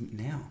want anything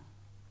now?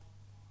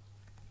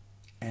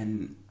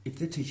 And if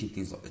they're teaching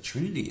things like the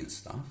Trinity and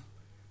stuff,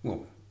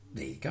 well,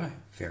 there you go.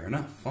 Fair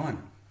enough,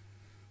 fine.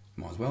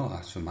 Might as well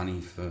ask for money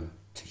for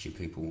teaching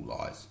people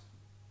lies.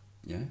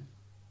 Yeah?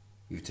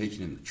 You're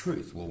teaching them the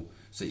truth. Well,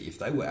 see, if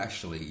they were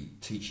actually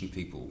teaching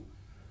people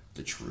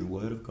the true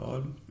word of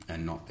God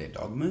and not their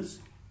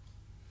dogmas,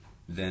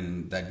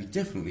 then they'd be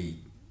definitely,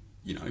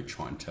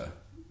 trying to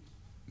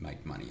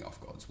make money off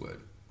God's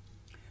word.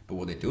 But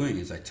what they're doing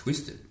is they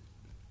twist it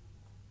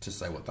to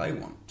say what they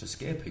want, to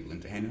scare people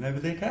into handing over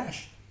their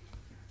cash.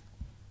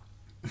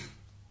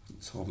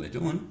 That's all they're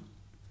doing.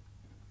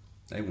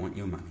 They want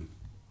your money.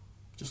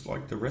 Just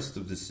like the rest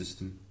of the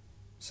system,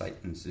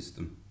 Satan's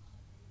system.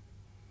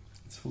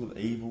 It's full of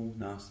evil,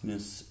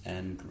 nastiness,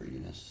 and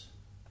greediness.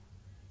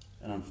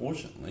 And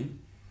unfortunately,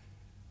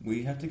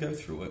 we have to go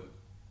through it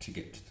to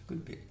get to the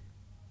good bit.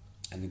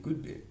 And the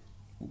good bit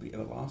will be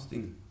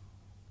everlasting.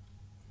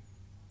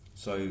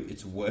 So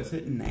it's worth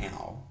it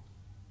now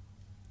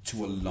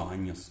to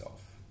align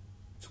yourself.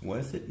 It's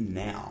worth it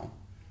now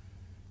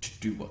to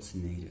do what's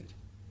needed.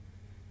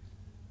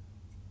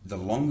 The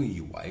longer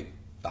you wait,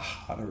 the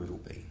harder it'll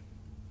be.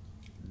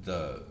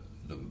 The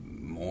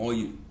more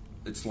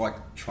it's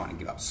like trying to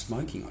give up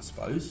smoking, I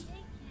suppose.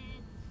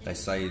 They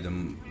say the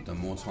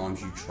more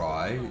times you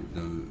try,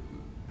 the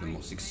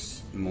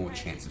more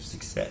chance of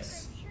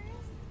success.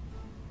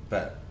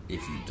 But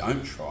if you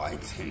don't try,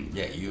 then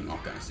yeah, you're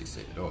not going to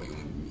succeed at all.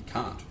 You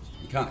can't.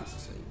 You can't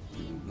succeed.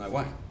 No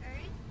way.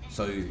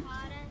 So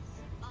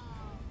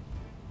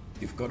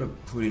you've got to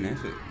put in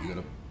effort. You've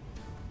got to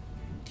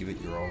give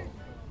it your all.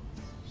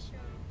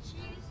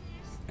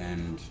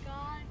 And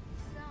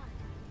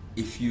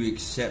if you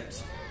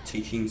accept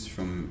teachings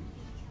from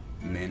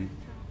men,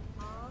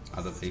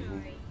 other people,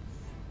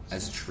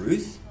 as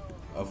truth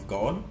of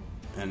God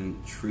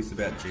and truth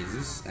about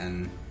Jesus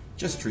and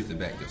just truth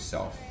about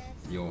yourself,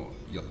 your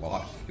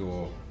life,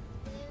 your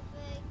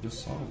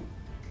soul,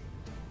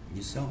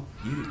 yourself,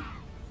 you,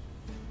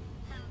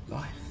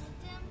 life.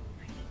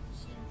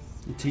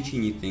 They're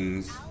teaching you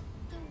things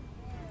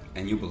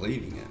and you're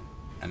believing it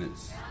and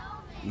it's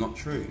not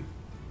true,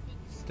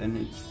 then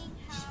it's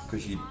just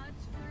because you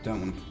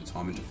don't want to put the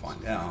time in to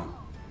find out,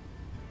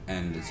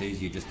 and it's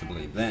easier just to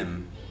believe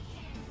them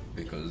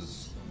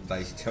because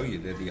they tell you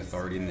they're the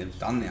authority and they've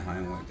done their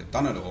homework, they've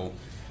done it all,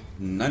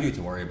 no need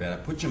to worry about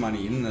it. Put your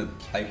money in the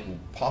plate, we'll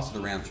pass it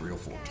around 3 or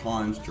 4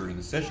 times during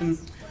the session,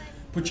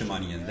 put your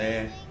money in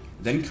there,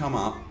 then come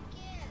up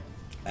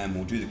and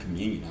we'll do the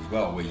communion as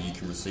well, where you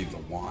can receive the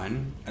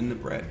wine and the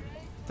bread.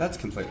 That's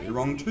completely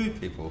wrong too,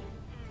 people.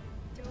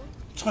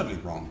 Totally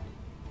wrong.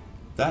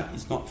 That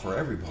is not for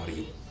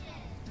everybody.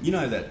 You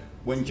know that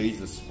when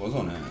Jesus was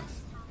on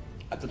earth,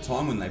 at the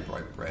time when they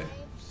broke bread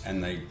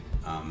and they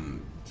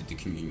did the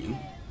communion,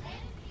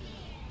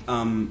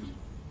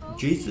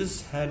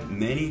 Jesus had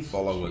many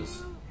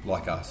followers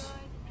like us.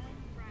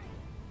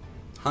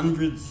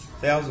 Hundreds,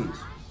 thousands.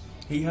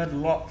 He had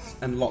lots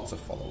and lots of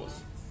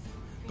followers.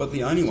 But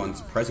the only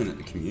ones present at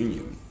the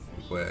communion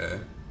were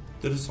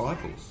the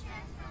disciples.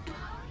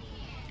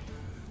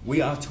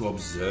 We are to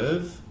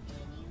observe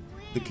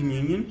the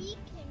communion,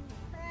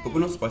 but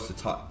we're not supposed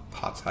to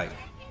partake.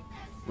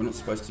 We're not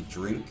supposed to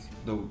drink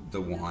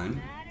the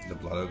wine, the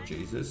blood of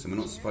Jesus, and we're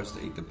not supposed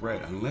to eat the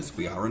bread unless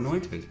we are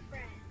anointed.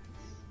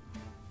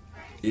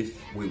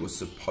 If we were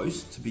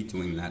supposed to be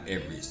doing that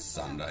every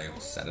Sunday or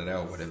Saturday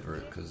or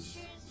whatever, because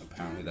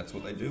apparently that's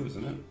what they do,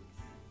 isn't it?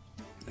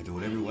 They do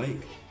it every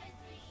week.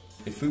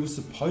 If we were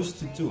supposed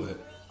to do it,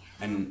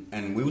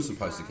 and we were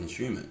supposed to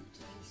consume it,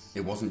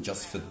 it wasn't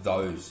just for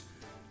those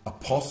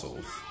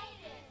apostles,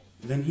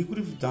 then he would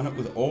have done it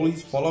with all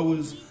his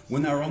followers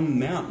when they were on the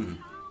mountain,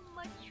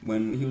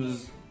 when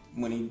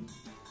he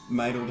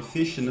made all the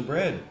fish and the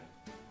bread,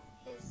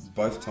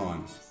 both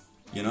times,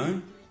 you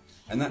know?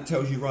 And that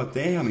tells you right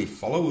there how many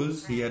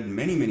followers. He had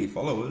many, many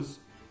followers.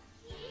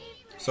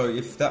 So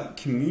if that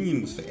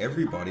communion was for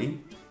everybody,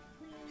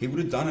 he would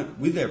have done it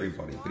with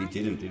everybody, but he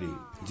didn't, did he?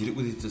 He did it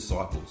with his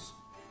disciples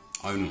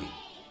only.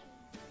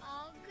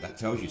 That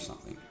tells you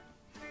something.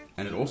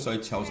 And it also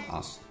tells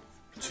us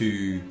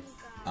to,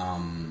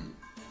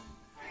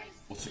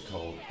 what's it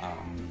called?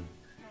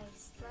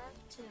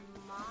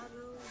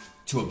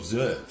 To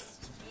observe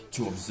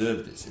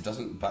this. It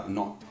doesn't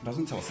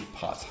tell us to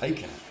partake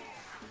in it.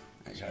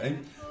 Okay?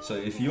 So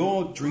if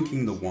you're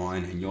drinking the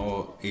wine and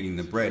you're eating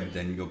the bread,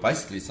 then you're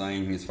basically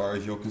saying, as far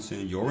as you're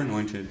concerned, you're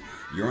anointed,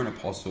 you're an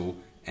apostle,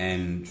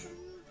 and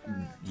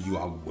you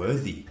are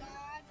worthy.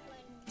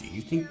 Do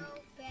you think,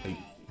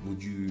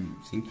 would you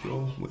think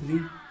you're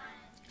worthy?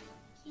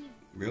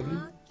 Really?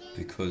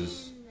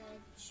 Because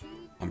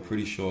I'm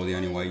pretty sure the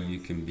only way you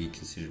can be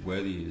considered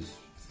worthy is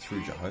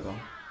through Jehovah,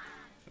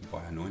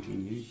 by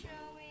anointing you.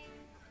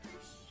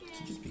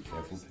 So just be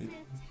careful, people.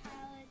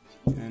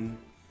 And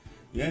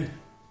yeah,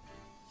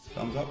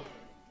 thumbs up.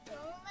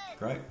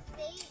 Great.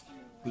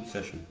 Good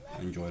session.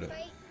 I enjoyed it.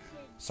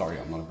 Sorry,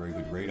 I'm not a very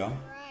good reader,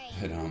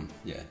 but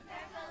yeah,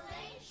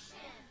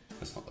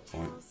 that's not the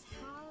point.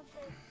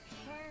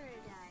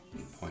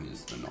 The point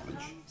is the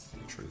knowledge,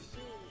 the truth,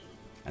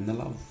 and the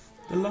love.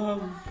 The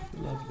love.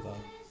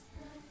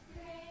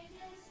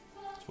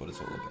 That's what it's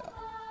all about.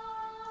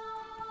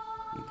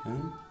 Okay.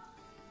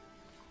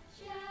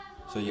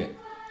 So yeah,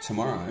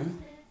 tomorrow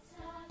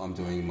I'm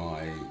doing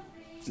my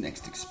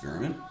next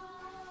experiment.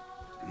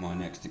 My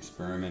next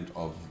experiment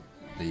of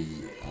the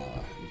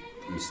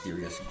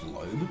mysterious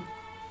globe.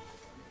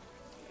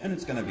 And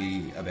it's going to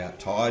be about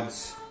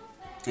tides.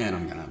 And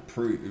I'm going to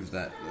prove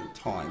that the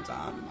tides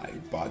aren't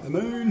made by the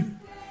moon.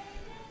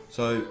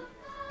 So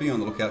be on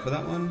the lookout for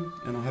that one.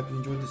 And I hope you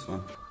enjoyed this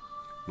one.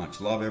 Much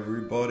love,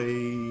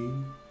 everybody.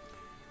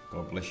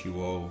 God bless you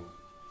all.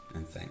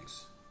 And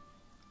thanks.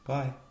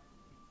 Bye.